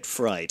actually get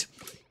fried.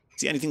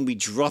 See, anything we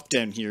drop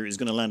down here is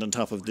going to land on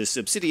top of this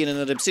obsidian, and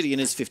that obsidian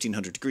is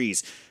 1500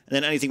 degrees. And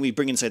then anything we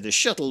bring inside the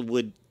shuttle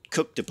would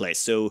cook the place,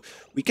 so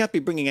we can't be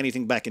bringing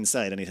anything back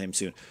inside anytime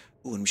soon.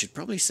 Oh, and we should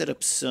probably set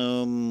up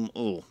some...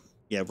 Oh,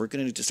 yeah, we're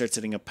going to need to start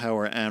setting up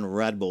power and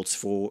rad bolts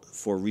for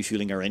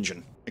refueling our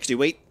engine. Actually,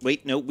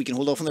 wait, no, we can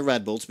hold off on the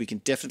rad bolts. We can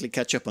definitely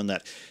catch up on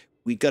that.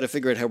 We've got to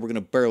figure out how we're going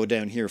to burrow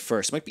down here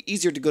first. Might be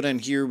easier to go down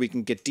here, we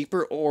can get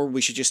deeper, or we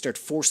should just start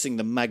forcing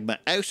the magma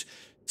out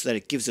so that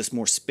it gives us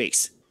more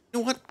space. You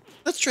know what?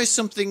 Let's try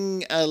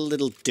something a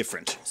little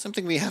different.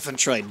 Something we haven't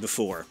tried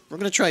before. We're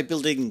going to try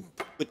building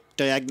with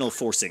diagonal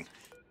forcing.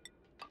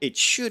 It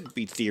should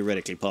be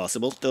theoretically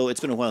possible, though it's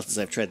been a while since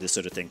I've tried this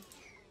sort of thing.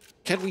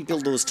 Can we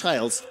build those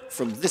tiles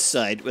from this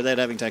side without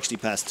having to actually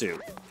pass through?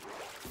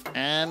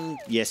 And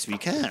yes, we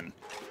can.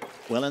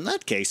 Well, in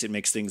that case, it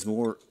makes things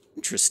more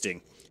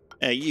interesting.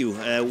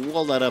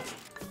 Wall that up.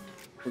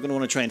 We're going to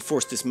want to try and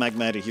force this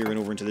magma out of here and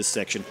over into this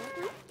section.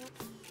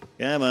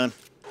 Come on.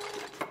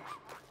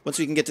 Once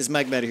we can get this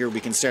magma out of here, we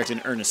can start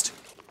in earnest.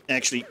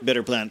 Actually,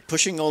 better plan.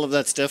 Pushing all of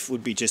that stuff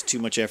would be just too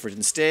much effort.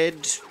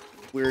 Instead,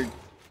 we're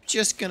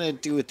just going to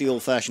do it the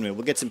old-fashioned way.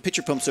 We'll get some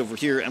pitcher pumps over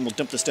here, and we'll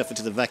dump the stuff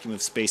into the vacuum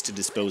of space to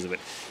dispose of it.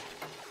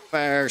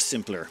 Far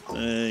simpler.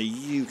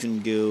 You can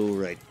go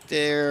right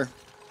there.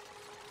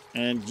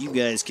 And you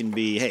guys can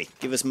be, hey,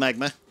 give us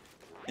magma.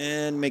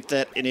 And make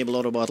that enable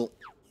auto bottle.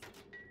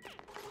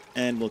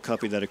 And we'll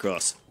copy that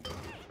across.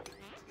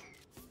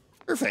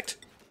 Perfect.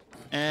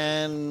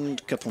 And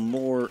a couple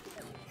more.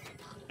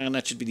 And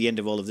that should be the end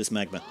of all of this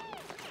magma.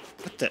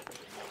 What the?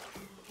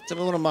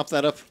 Someone want to mop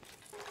that up?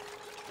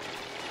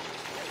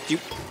 Do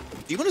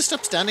you want to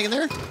stop standing in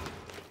there?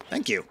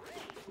 Thank you.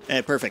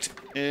 Perfect.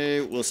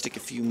 We'll stick a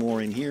few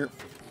more in here.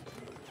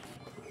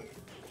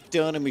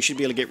 Done, and we should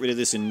be able to get rid of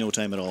this in no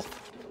time at all.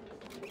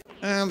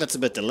 And that's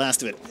about the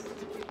last of it.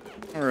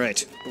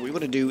 Alright, what we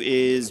want to do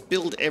is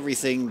build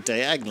everything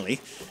diagonally,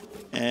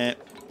 and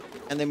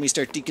then we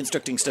start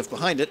deconstructing stuff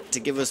behind it to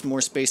give us more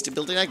space to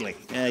build diagonally.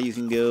 You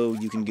can go,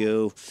 you can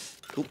go,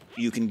 oh,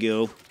 you can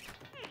go.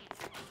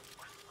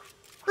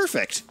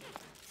 Perfect.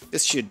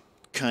 This should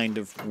kind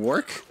of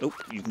work. Oh,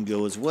 you can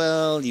go as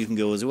well, you can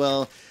go as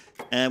well.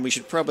 And we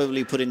should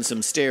probably put in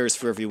some stairs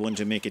for everyone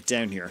to make it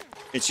down here.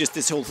 It's just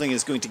this whole thing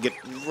is going to get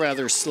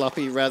rather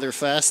sloppy rather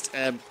fast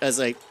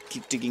as I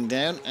keep digging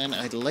down. And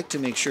I'd like to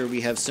make sure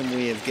we have some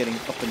way of getting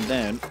up and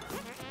down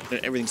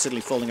without everything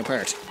suddenly falling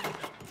apart.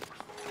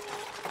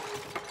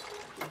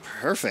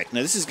 Perfect.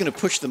 Now this is going to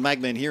push the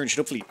magma in here and should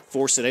hopefully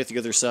force it out the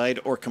other side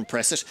or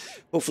compress it.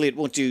 Hopefully it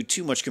won't do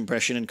too much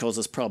compression and cause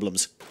us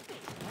problems.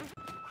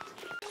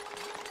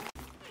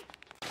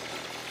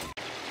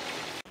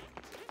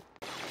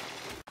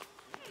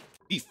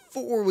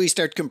 Before we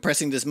start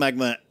compressing this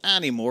magma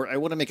anymore, I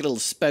want to make a little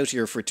spout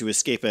here for it to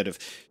escape out of.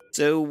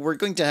 So we're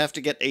going to have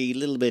to get a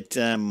little bit,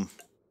 a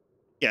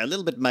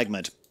little bit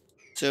magma'd.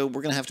 So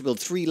we're going to have to build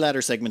 3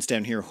 ladder segments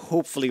down here,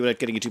 hopefully without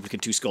getting a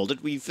duplicate too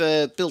scalded. We've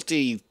built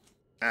a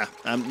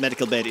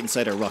medical bed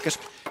inside our rocket.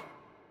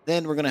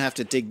 Then we're going to have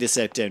to dig this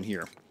out down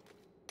here.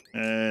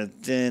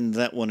 Then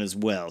that one as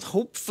well.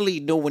 Hopefully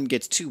no one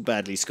gets too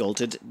badly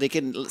scalded. They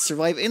can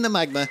survive in the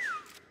magma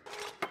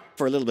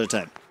for a little bit of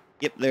time.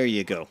 Yep, there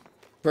you go.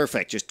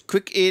 Perfect. Just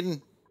quick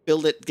in,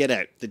 Build it, get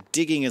out. The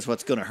digging is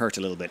what's going to hurt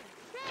a little bit.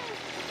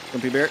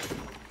 Grumpy Bear,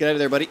 get out of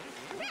there, buddy.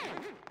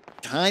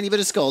 Tiny bit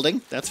of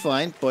scalding. That's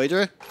fine.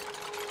 Boydra.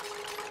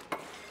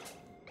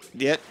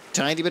 Yeah,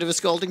 tiny bit of a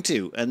scalding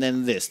too. And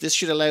then this. This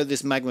should allow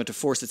this magma to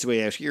force its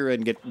way out here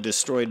and get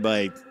destroyed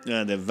by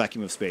the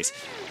vacuum of space.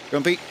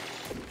 Grumpy,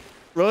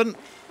 run.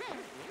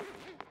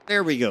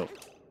 There we go.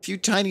 A few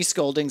tiny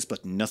scaldings,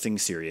 but nothing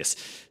serious.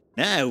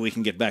 Now we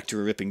can get back to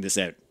ripping this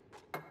out.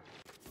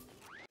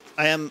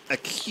 I am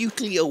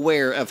acutely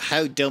aware of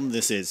how dumb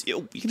this is.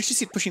 You can actually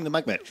see it pushing the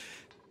magma out.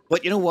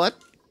 But you know what?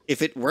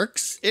 If it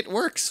works, it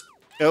works.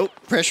 Oh,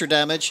 pressure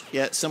damage.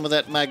 Yeah, some of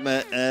that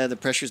magma, the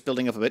pressure's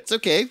building up a bit. It's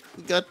okay.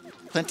 We've got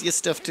plenty of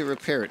stuff to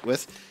repair it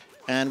with.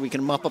 And we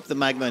can mop up the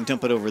magma and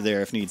dump it over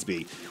there if needs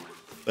be.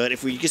 But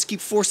if we just keep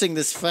forcing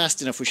this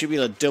fast enough, we should be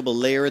able to double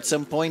layer at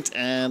some point,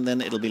 and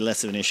then it'll be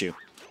less of an issue.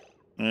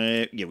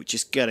 Yeah, we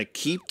just gotta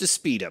keep the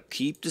speed up.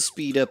 Keep the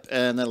speed up,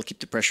 and that'll keep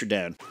the pressure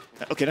down.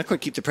 Okay, not quite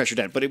keep the pressure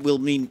down, but it will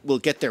mean we'll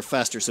get there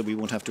faster, so we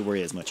won't have to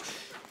worry as much.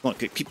 Come on,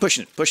 keep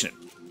pushing it.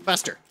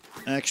 Faster.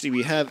 Actually,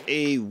 we have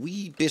a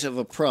wee bit of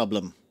a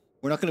problem.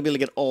 We're not going to be able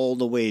to get all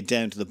the way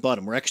down to the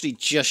bottom. We're actually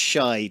just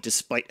shy,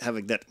 despite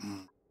having that...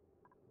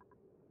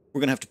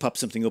 We're going to have to pop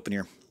something open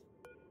here.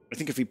 I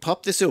think if we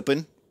pop this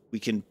open, we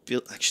can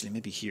build... Actually,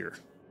 maybe here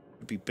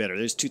would be better.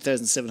 There's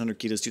 2,700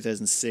 kilos,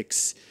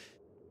 2006...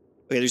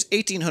 Okay, there's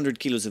 1,800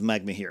 kilos of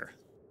magma here.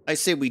 I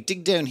say we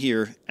dig down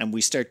here and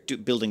we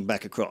start building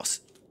back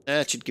across.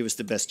 That should give us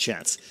the best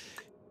chance.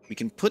 We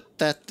can put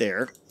that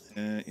there.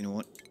 You know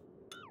what?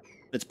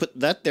 Let's put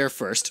that there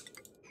first.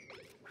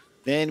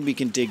 Then we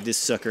can dig this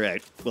sucker out.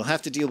 We'll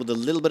have to deal with a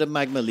little bit of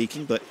magma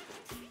leaking, but...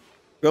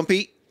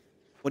 Grumpy,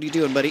 what are you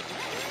doing, buddy?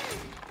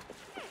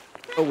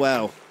 Oh,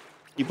 wow.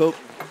 You both...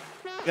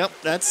 Yep,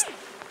 that's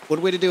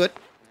one way to do it.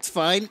 It's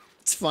fine.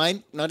 It's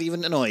fine. Not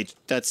even annoyed.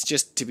 That's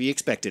just to be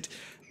expected.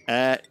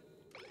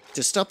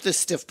 To stop this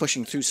stuff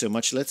pushing through so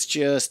much, let's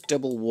just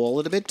double wall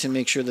it a bit to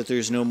make sure that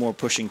there's no more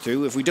pushing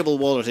through. If we double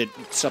wall it, it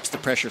stops the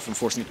pressure from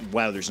forcing it.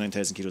 Wow, there's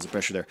 9,000 kilos of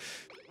pressure there.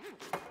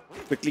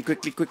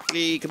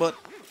 Quickly, come on.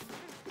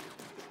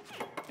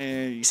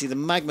 You see, the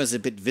magma's a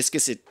bit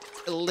viscous. It's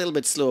a little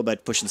bit slow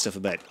about pushing stuff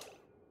about.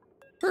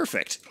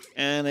 Perfect.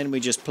 And then we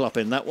just plop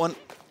in that one.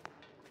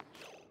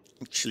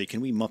 Actually,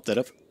 can we mop that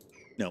up?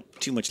 No,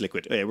 too much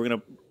liquid. Okay, we're going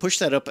to push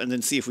that up and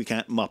then see if we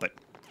can't mop it.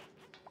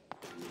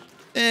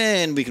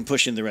 And we can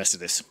push in the rest of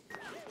this.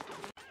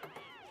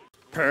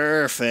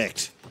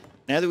 Perfect.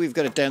 Now that we've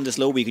got it down this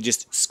low, we can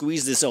just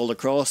squeeze this all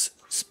across,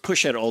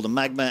 push out all the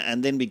magma,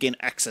 and then we gain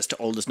access to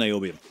all this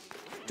niobium.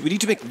 Do we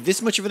need to make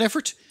this much of an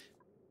effort?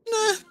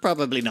 Nah,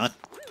 probably not.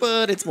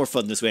 But it's more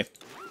fun this way.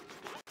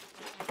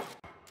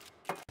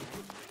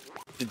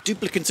 The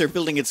duplicants are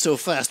building it so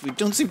fast, we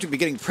don't seem to be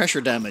getting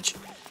pressure damage.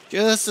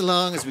 Just as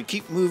long as we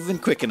keep moving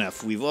quick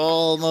enough, we've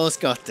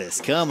almost got this.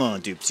 Come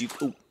on, dupes.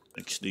 Oh.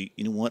 Actually,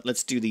 you know what?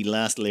 Let's do the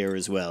last layer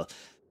as well.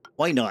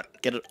 Why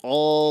not? Get it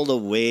all the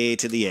way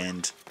to the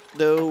end.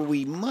 Though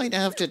we might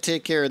have to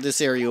take care of this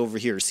area over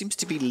here. Seems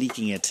to be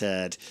leaking a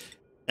tad.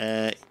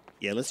 Yeah,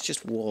 let's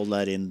just wall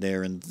that in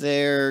there and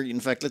there. In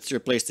fact, let's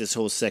replace this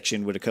whole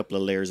section with a couple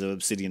of layers of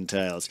obsidian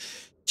tiles.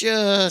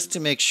 Just to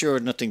make sure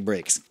nothing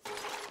breaks.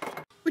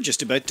 We're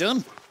just about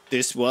done.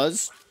 This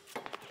was...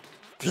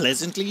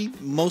 pleasantly,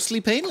 mostly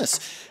painless.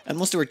 And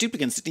most of our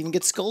duplicants didn't even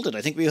get scalded.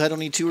 I think we had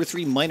only 2 or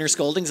 3 minor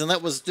scaldings, and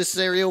that was this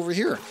area over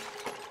here.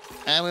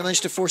 And we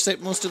managed to force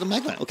out most of the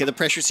magma. Okay, the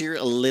pressure's here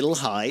a little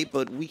high,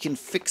 but we can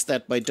fix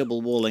that by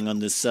double walling on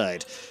this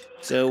side.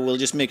 So we'll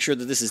just make sure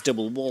that this is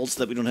double walled so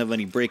that we don't have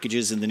any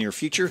breakages in the near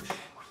future.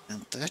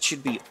 And that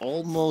should be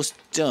almost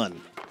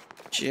done.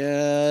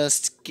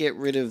 Just get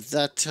rid of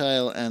that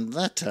tile, and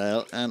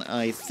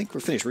I think we're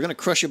finished. We're going to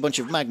crush a bunch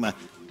of magma.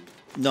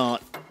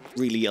 Not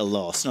really a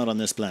loss, not on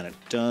this planet.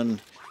 Done.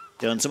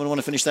 Someone want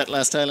to finish that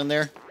last tile in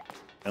there?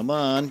 Come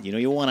on, you know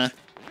you wanna.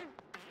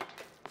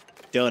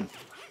 Done.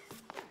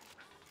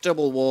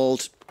 Double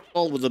walled,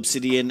 all with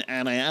obsidian,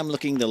 and I am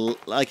liking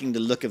the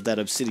look of that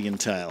obsidian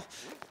tile.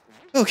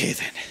 Okay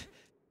then.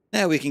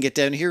 Now we can get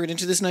down here and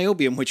into this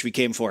niobium which we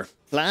came for.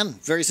 Plan?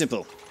 Very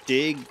simple.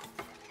 Dig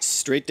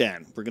straight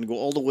down. We're going to go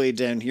all the way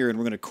down here and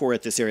we're going to core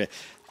at this area.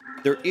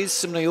 There is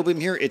some niobium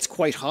here. It's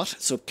quite hot,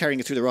 so carrying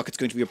it through the rocket's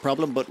going to be a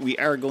problem, but we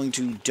are going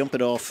to dump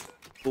it off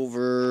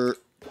over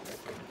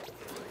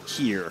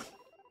here.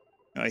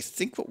 Now, I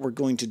think what we're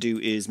going to do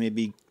is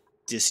maybe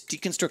just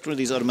deconstruct one of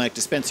these automatic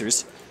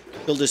dispensers,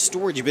 build a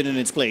storage bin in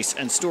its place,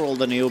 and store all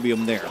the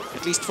niobium there,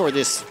 at least for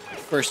this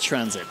first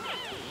transit.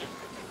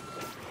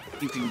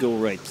 You can go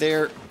right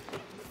there,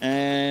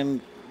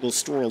 and we'll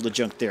store all the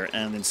junk there,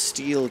 and then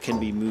steel can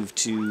be moved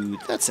to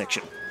that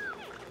section.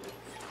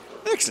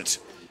 Excellent.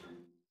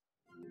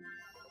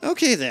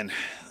 Okay then,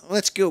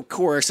 let's go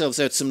core ourselves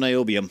out some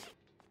niobium.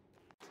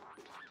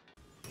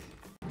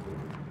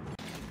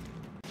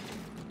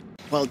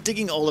 While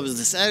digging all of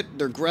this out,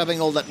 they're grabbing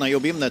all that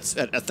niobium that's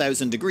at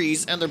 1,000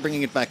 degrees and they're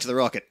bringing it back to the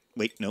rocket.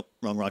 Wait, no,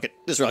 wrong rocket.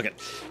 This rocket.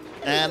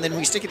 And then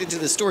we stick it into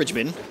the storage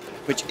bin.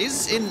 which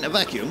is in a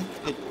vacuum.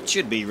 It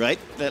should be, right?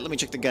 Let me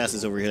check the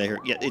gases over here.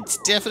 Yeah, it's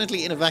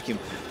definitely in a vacuum.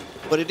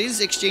 But it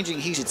is exchanging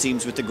heat, it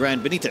seems, with the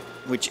ground beneath it,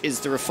 which is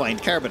the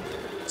refined carbon.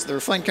 So the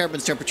refined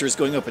carbon's temperature is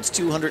going up. It's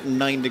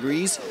 209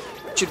 degrees.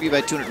 It should be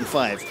about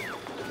 205.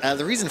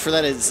 The reason for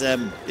that is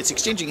it's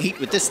exchanging heat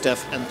with this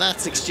stuff, and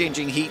that's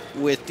exchanging heat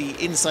with the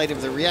inside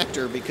of the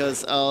reactor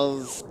because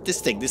of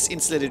this thing, this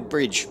insulated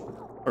bridge.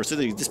 Or so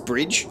this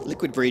bridge,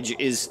 liquid bridge,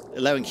 is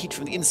allowing heat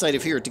from the inside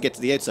of here to get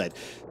to the outside.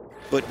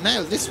 But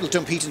now this will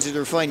dump heat into the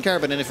refined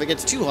carbon, and if it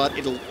gets too hot,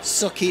 it'll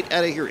suck heat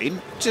out of here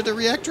into the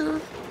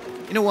reactor.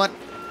 You know what?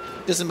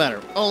 Doesn't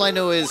matter. All I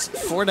know is,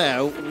 for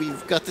now,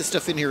 we've got this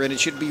stuff in here, and it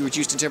should be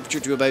reduced in temperature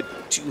to about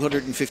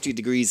 250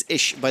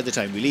 degrees-ish by the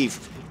time we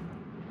leave.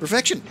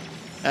 Perfection!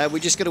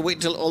 We just gotta wait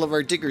until all of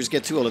our diggers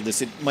get through all of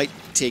this. It might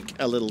take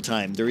a little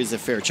time. There is a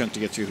fair chunk to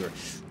get through here.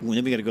 Ooh,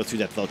 then we gotta go through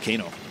that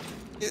volcano.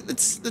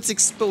 Let's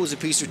expose a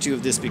piece or two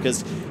of this,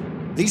 because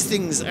these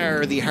things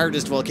are the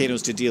hardest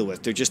volcanoes to deal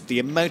with. They're just the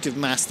amount of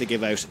mass they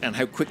give out and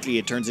how quickly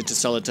it turns into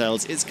solid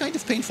tiles is kind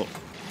of painful.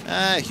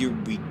 Here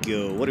we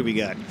go. What do we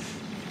got?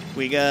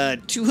 We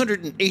got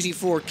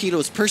 284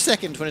 kilos per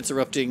second when it's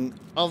erupting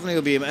of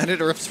niobium, and it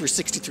erupts for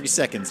 63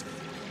 seconds.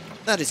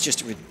 That is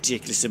just a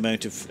ridiculous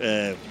amount of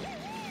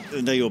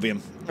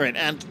niobium. Alright,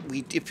 and we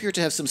appear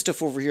to have some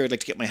stuff over here I'd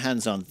like to get my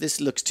hands on.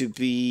 This looks to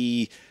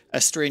be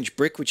a strange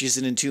brick, which is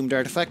an entombed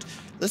artifact.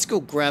 Let's go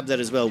grab that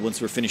as well once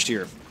we're finished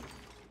here.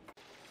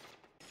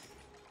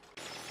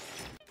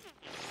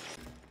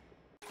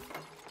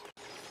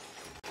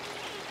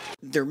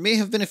 There may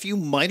have been a few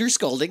minor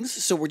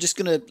scaldings, so we're just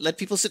going to let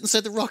people sit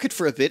inside the rocket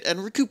for a bit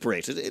and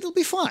recuperate. It'll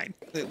be fine.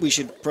 We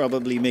should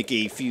probably make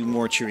a few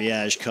more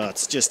triage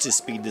cots just to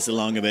speed this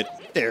along a bit.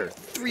 There,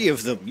 3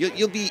 of them.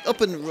 You'll be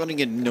up and running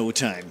in no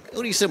time.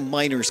 Only some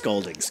minor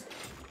scaldings.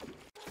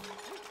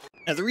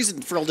 Now, the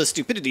reason for all this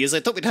stupidity is I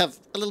thought we'd have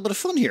a little bit of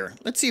fun here.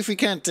 Let's see if we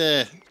can't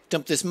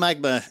dump this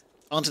magma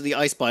onto the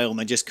ice biome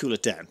and just cool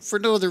it down. For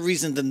no other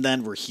reason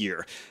than we're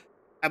here.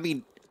 I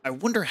mean, I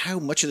wonder how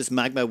much of this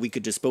magma we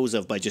could dispose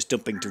of by just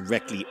dumping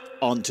directly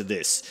onto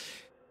this.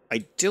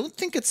 I don't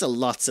think it's a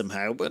lot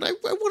somehow, but I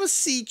want to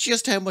see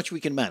just how much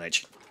we can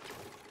manage.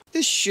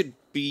 This should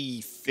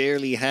be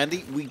fairly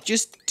handy. We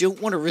just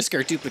don't want to risk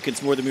our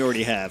duplicants more than we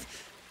already have.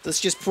 Let's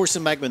just pour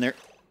some magma in there.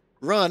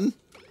 Run!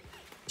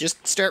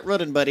 Just start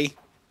running, buddy.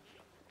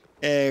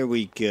 There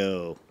we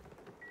go.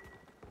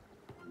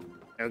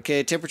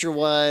 Okay,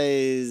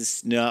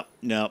 temperature-wise... No,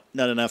 not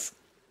enough.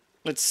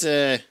 Let's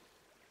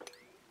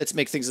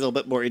make things a little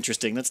bit more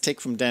interesting. Let's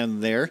take from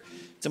down there.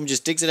 Someone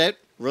just digs it out,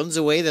 runs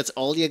away. That's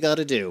all you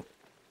gotta do.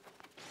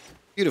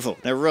 Beautiful.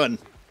 Now run.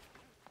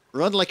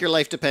 Run like your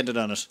life depended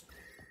on it.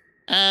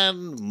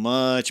 And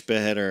much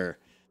better.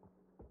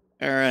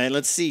 Alright,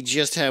 let's see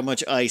just how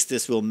much ice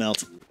this will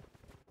melt.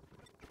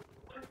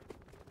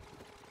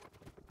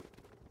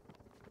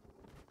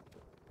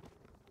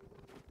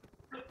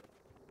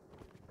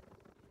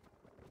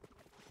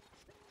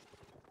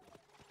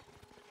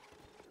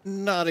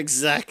 Not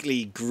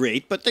exactly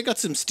great, but they got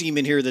some steam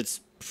in here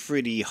that's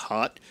pretty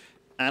hot.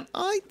 And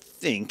I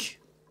think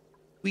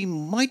we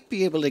might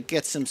be able to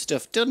get some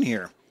stuff done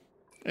here.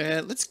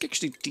 Let's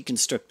actually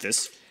deconstruct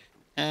this.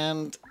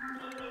 And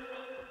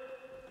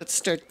let's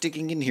start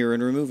digging in here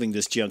and removing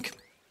this junk.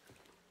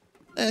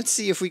 Let's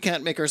see if we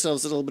can't make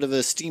ourselves a little bit of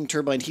a steam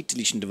turbine heat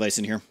deletion device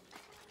in here.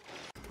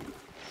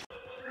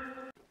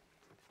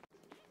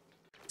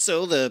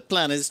 So the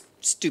plan is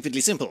stupidly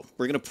simple.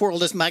 We're going to pour all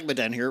this magma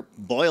down here,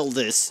 boil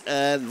this,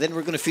 then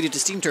we're going to feed it to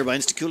steam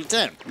turbines to cool it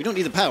down. We don't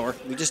need the power,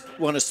 we just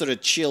want to sort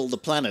of chill the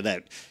planet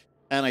out.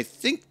 And I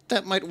think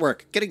that might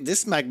work. Getting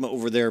this magma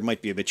over there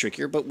might be a bit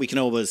trickier, but we can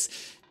always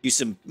use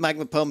some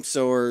magma pumps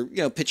or,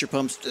 you know, pitcher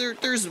pumps.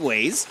 There's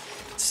ways.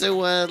 So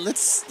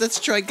let's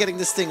try getting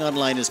this thing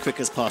online as quick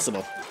as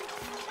possible.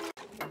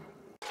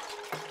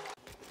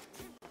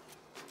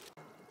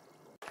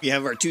 We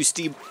have our 2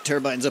 steam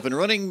turbines up and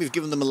running. We've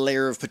given them a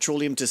layer of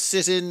petroleum to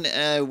sit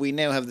in. We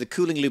now have the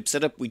cooling loop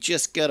set up. We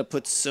just got to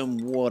put some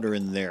water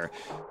in there.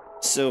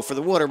 So for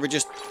the water, we're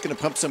just going to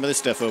pump some of this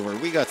stuff over.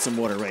 We got some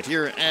water right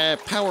here.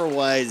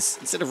 Power-wise,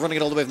 instead of running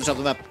it all the way from the top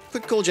of the map,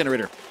 quick coal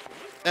generator.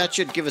 That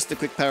should give us the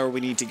quick power we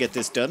need to get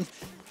this done.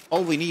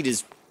 All we need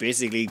is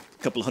basically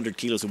a couple 100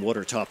 kilos of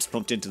water tops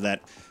pumped into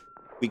that.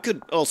 We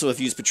could also have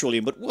used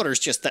petroleum, but water's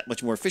just that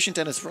much more efficient,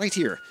 and it's right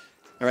here.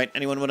 All right,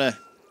 anyone want to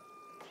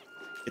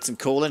get some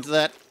coal into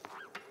that?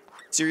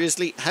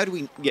 Seriously? How do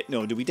we... Yeah,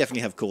 no, do we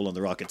definitely have coal on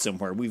the rocket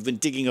somewhere? We've been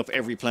digging up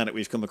every planet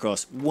we've come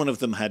across. One of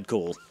them had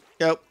coal.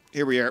 Oh,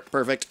 here we are.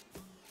 Perfect.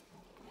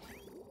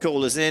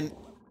 Coal is in.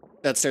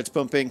 That starts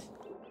pumping.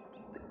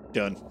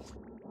 Done.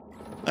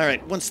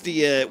 Alright, once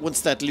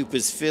that loop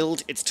is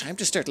filled, it's time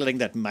to start letting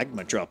that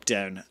magma drop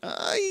down.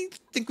 I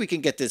think we can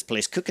get this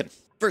place cooking.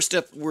 First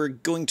up, we're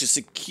going to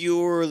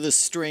secure the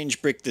strange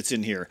brick that's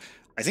in here.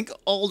 I think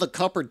all the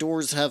copper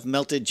doors have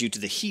melted due to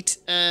the heat,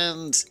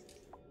 and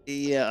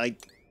yeah, I'm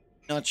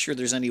not sure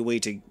there's any way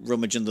to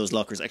rummage in those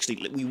lockers.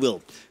 Actually, we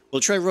will.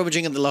 We'll try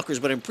rummaging in the lockers,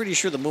 but I'm pretty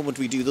sure the moment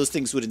we do, those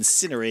things would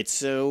incinerate,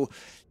 so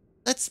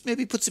let's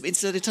maybe put some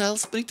insulated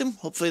tiles beneath them.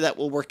 Hopefully that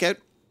will work out.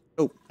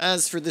 Oh,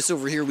 as for this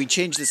over here, we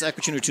changed this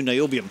aquatuner to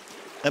niobium.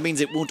 That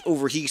means it won't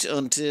overheat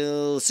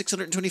until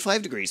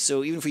 625 degrees.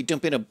 So even if we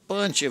dump in a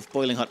bunch of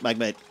boiling hot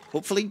magma, it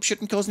hopefully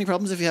shouldn't cause any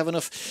problems if you have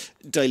enough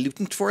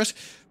dilutant for it.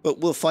 But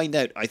we'll find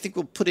out. I think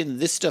we'll put in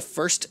this stuff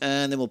first,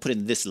 and then we'll put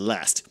in this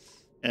last.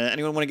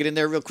 Anyone want to get in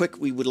there real quick?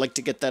 We would like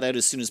to get that out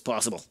as soon as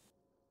possible.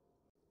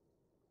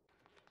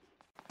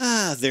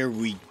 Ah, there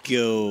we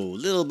go.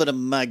 Little bit of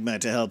magma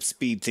to help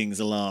speed things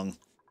along.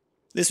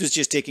 This was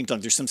just taking time.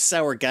 There's some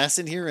sour gas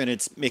in here, and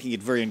it's making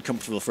it very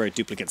uncomfortable for our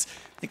duplicants.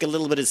 I think a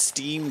little bit of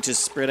steam to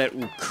spread out.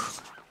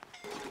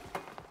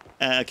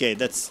 Okay,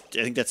 I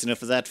think that's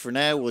enough of that for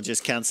now. We'll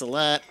just cancel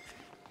that.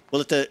 We'll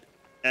let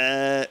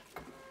the...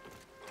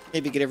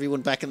 maybe get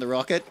everyone back in the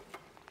rocket.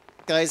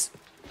 Guys,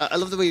 I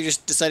love the way you're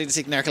just deciding to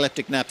take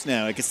narcoleptic naps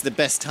now. Like, it's the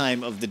best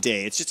time of the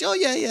day. It's just, oh,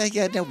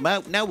 yeah,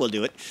 now we'll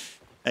do it.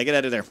 Get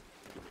out of there.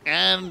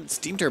 And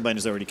steam turbine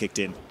has already kicked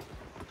in.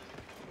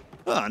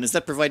 Oh, and as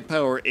that provide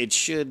power, it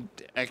should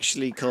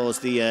actually cause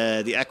the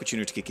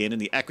aquatuner to kick in,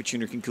 and the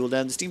aquatuner can cool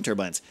down the steam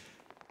turbines.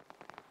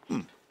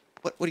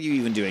 What are you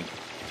even doing?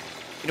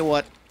 You know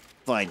what?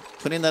 Fine.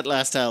 Put in that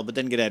last tile, but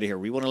then get out of here.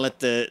 We want to let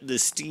the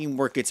steam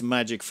work its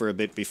magic for a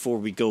bit before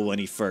we go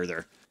any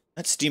further.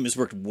 That steam has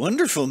worked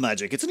wonderful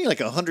magic. It's only like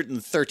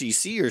 130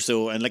 C or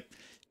so, and like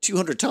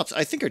 200 tops.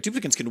 I think our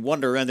duplicants can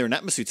wander around their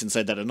atmosuits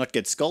inside that and not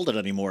get scalded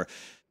anymore.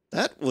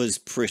 That was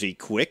pretty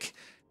quick.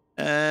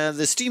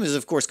 The steam is,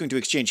 of course, going to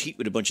exchange heat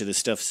with a bunch of this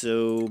stuff,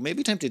 so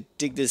maybe time to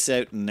dig this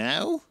out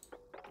now?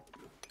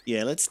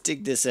 Yeah, let's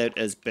dig this out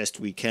as best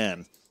we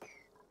can.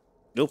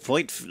 No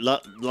point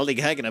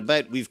lollygagging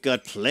about. We've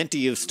got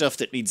plenty of stuff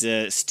that needs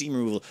steam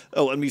removal.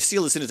 Oh, and we've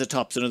sealed this in at the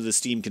top so none of the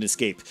steam can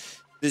escape.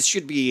 This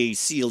should be a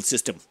sealed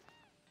system.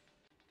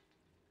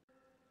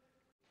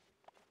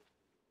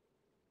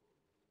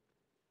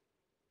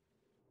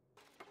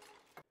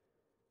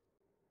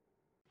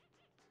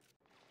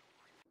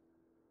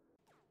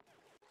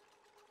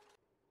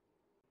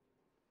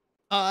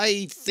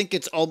 I think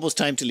it's almost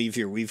time to leave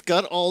here. We've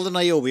got all the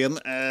niobium.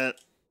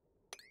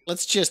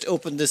 Let's just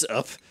open this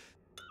up.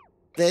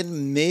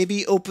 Then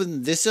maybe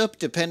open this up,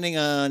 depending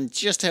on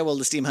just how well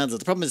the steam handles it.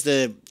 The problem is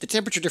the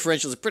temperature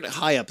differential is pretty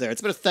high up there.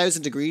 It's about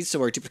 1,000 degrees,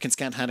 so our duplicants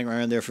can't hang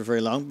around there for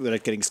very long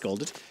without getting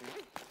scalded.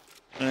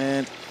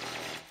 And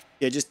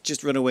yeah,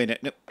 just run away now.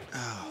 Nope.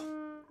 Oh.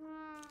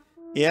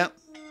 Yeah,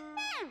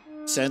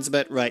 sounds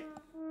about right.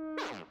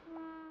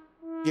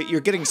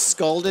 You're getting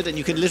scalded, and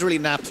you can literally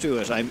nap through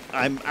it.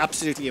 I'm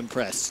absolutely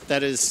impressed.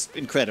 That is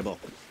incredible.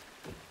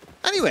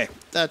 Anyway,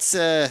 that's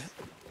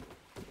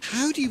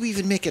how do you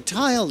even make a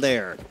tile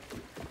there?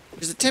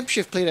 There's a temp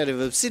shift plate out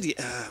of obsidian.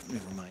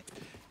 Never mind.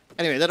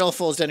 Anyway, that all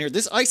falls down here.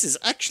 This ice is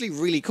actually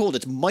really cold.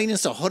 It's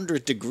minus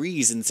 100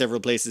 degrees in several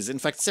places. In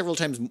fact, several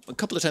times, a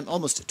couple of times,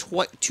 almost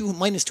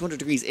minus 200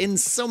 degrees in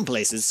some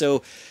places.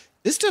 So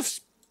this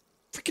stuff's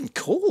freaking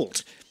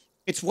cold.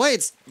 It's why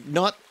it's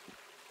not,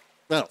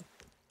 well,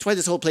 it's why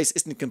this whole place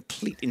isn't a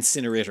complete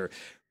incinerator.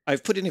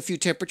 I've put in a few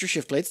temperature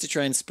shift plates to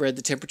try and spread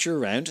the temperature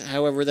around.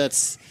 However,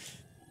 that's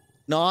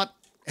not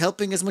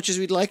helping as much as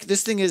we'd like.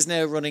 This thing is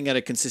now running at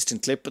a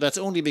consistent clip, but that's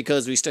only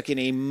because we stuck in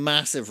a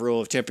massive row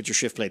of temperature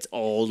shift plates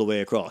all the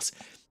way across.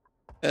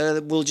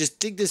 We'll just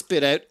dig this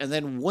bit out, and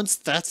then once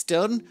that's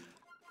done,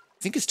 I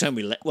think it's time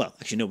we well,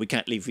 actually no, we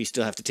can't leave. We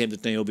still have to tame the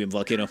niobium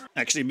volcano.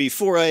 Actually,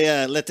 before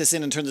I let this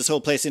in and turn this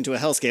whole place into a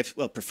hellscape,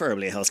 well,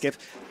 preferably a hellscape,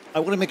 I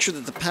want to make sure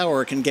that the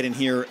power can get in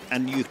here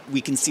and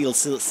we can still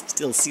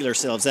seal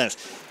ourselves out.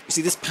 You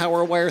see, this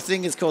power wire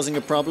thing is causing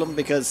a problem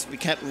because we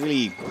can't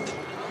really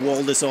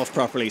wall this off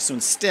properly. So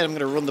instead, I'm going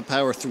to run the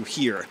power through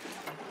here.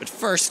 But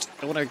first,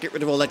 I want to get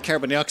rid of all that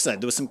carbon dioxide.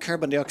 There was some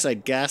carbon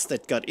dioxide gas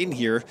that got in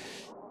here,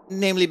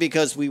 namely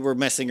because we were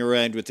messing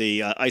around with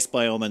the ice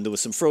biome and there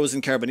was some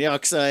frozen carbon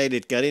dioxide.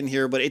 It got in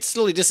here, but it's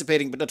slowly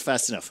dissipating, but not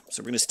fast enough.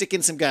 So we're going to stick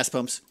in some gas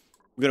pumps.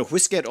 We're going to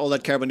whisk out all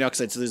that carbon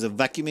dioxide so there's a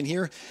vacuum in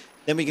here.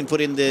 Then we can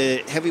put in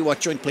the heavy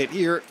watt joint plate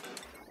here,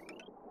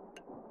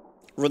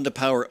 run the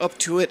power up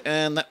to it,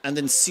 and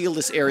then seal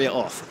this area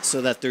off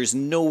so that there's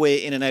no way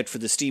in and out for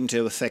the steam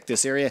to affect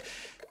this area.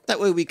 That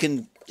way we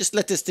can just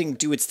let this thing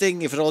do its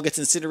thing. If it all gets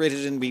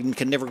incinerated and we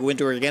can never go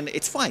into it again,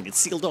 it's fine. It's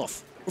sealed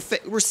off.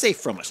 We're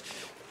safe from it.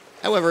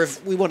 However,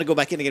 if we want to go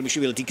back in again, we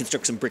should be able to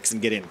deconstruct some bricks and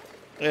get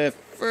in.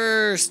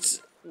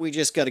 First, we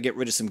just got to get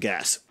rid of some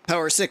gas.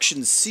 Power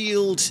section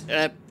sealed.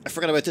 I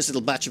forgot about this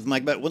little batch of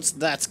magma. Once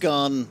that's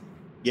gone,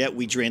 yeah,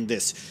 we drained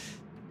this.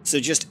 So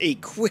just a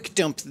quick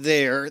dump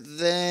there.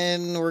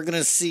 Then we're going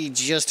to see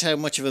just how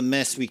much of a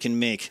mess we can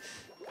make.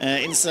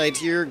 Inside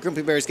here,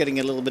 Grumpy Bear's getting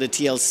a little bit of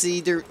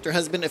TLC. There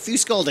has been a few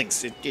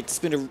scaldings. It's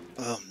been a...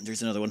 Oh,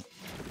 there's another one.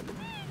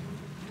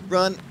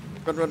 Run.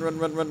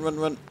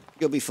 Run.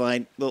 You'll be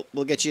fine.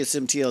 We'll get you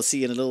some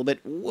TLC in a little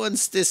bit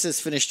once this is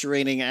finished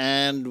draining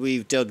and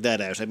we've dug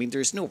that out. I mean,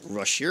 there's no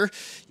rush here.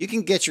 You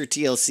can get your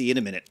TLC in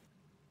a minute.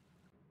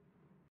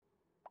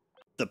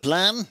 The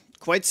plan?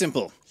 Quite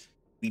simple.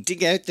 We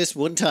dig out this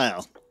one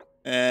tile.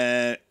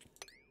 Yeah,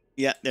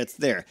 that's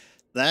there.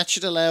 That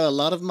should allow a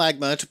lot of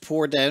magma to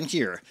pour down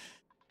here.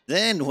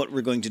 Then what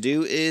we're going to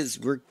do is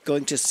we're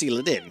going to seal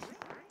it in.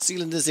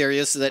 Seal in this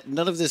area so that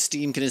none of the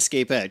steam can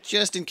escape out,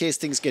 just in case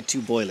things get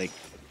too boiling.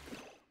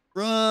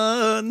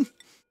 Run!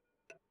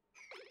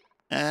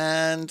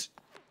 And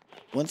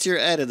once you're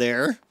out of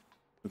there...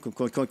 Come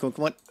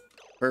on.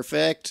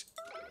 Perfect.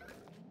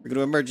 We're going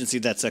to emergency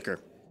that sucker.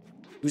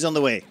 Who's on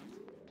the way?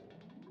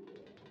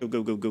 Go,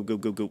 go, go, go, go,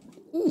 go, go.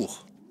 Ooh.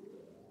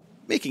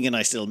 Making a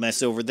nice little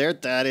mess over there.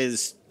 That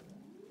is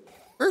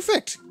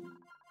perfect.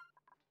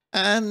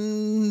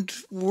 And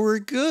we're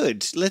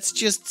good. Let's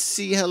just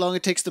see how long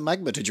it takes the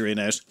magma to drain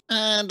out.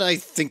 And I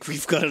think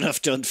we've got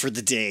enough done for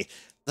the day.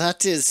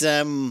 That is,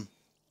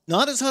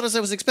 not as hot as I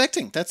was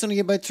expecting. That's only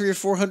about 300 or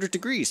 400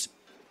 degrees.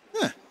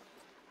 Huh.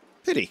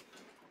 Pity.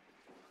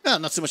 Well,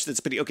 not so much that it's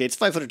pity. Okay, it's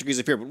 500 degrees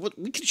up here, but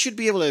we should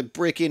be able to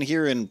break in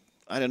here in,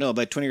 I don't know,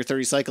 about 20 or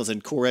 30 cycles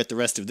and core out the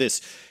rest of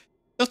this.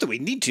 Not that we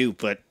need to,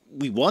 but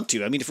we want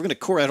to. I mean, if we're going to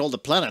core out all the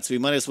planets, we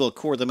might as well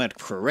core them out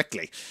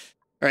correctly.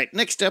 All right,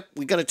 next up,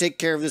 we got to take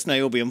care of this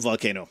niobium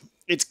volcano.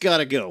 It's got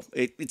to go.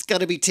 It's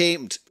got to be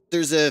tamed.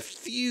 There's a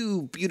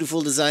few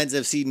beautiful designs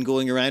I've seen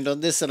going around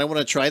on this, and I want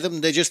to try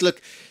them. They just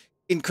look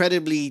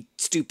incredibly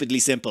stupidly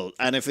simple.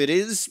 And if it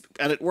is,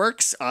 and it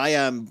works, I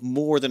am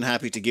more than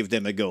happy to give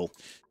them a go.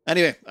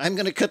 Anyway, I'm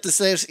going to cut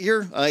this out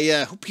here.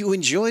 I hope you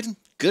enjoyed.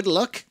 Good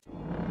luck.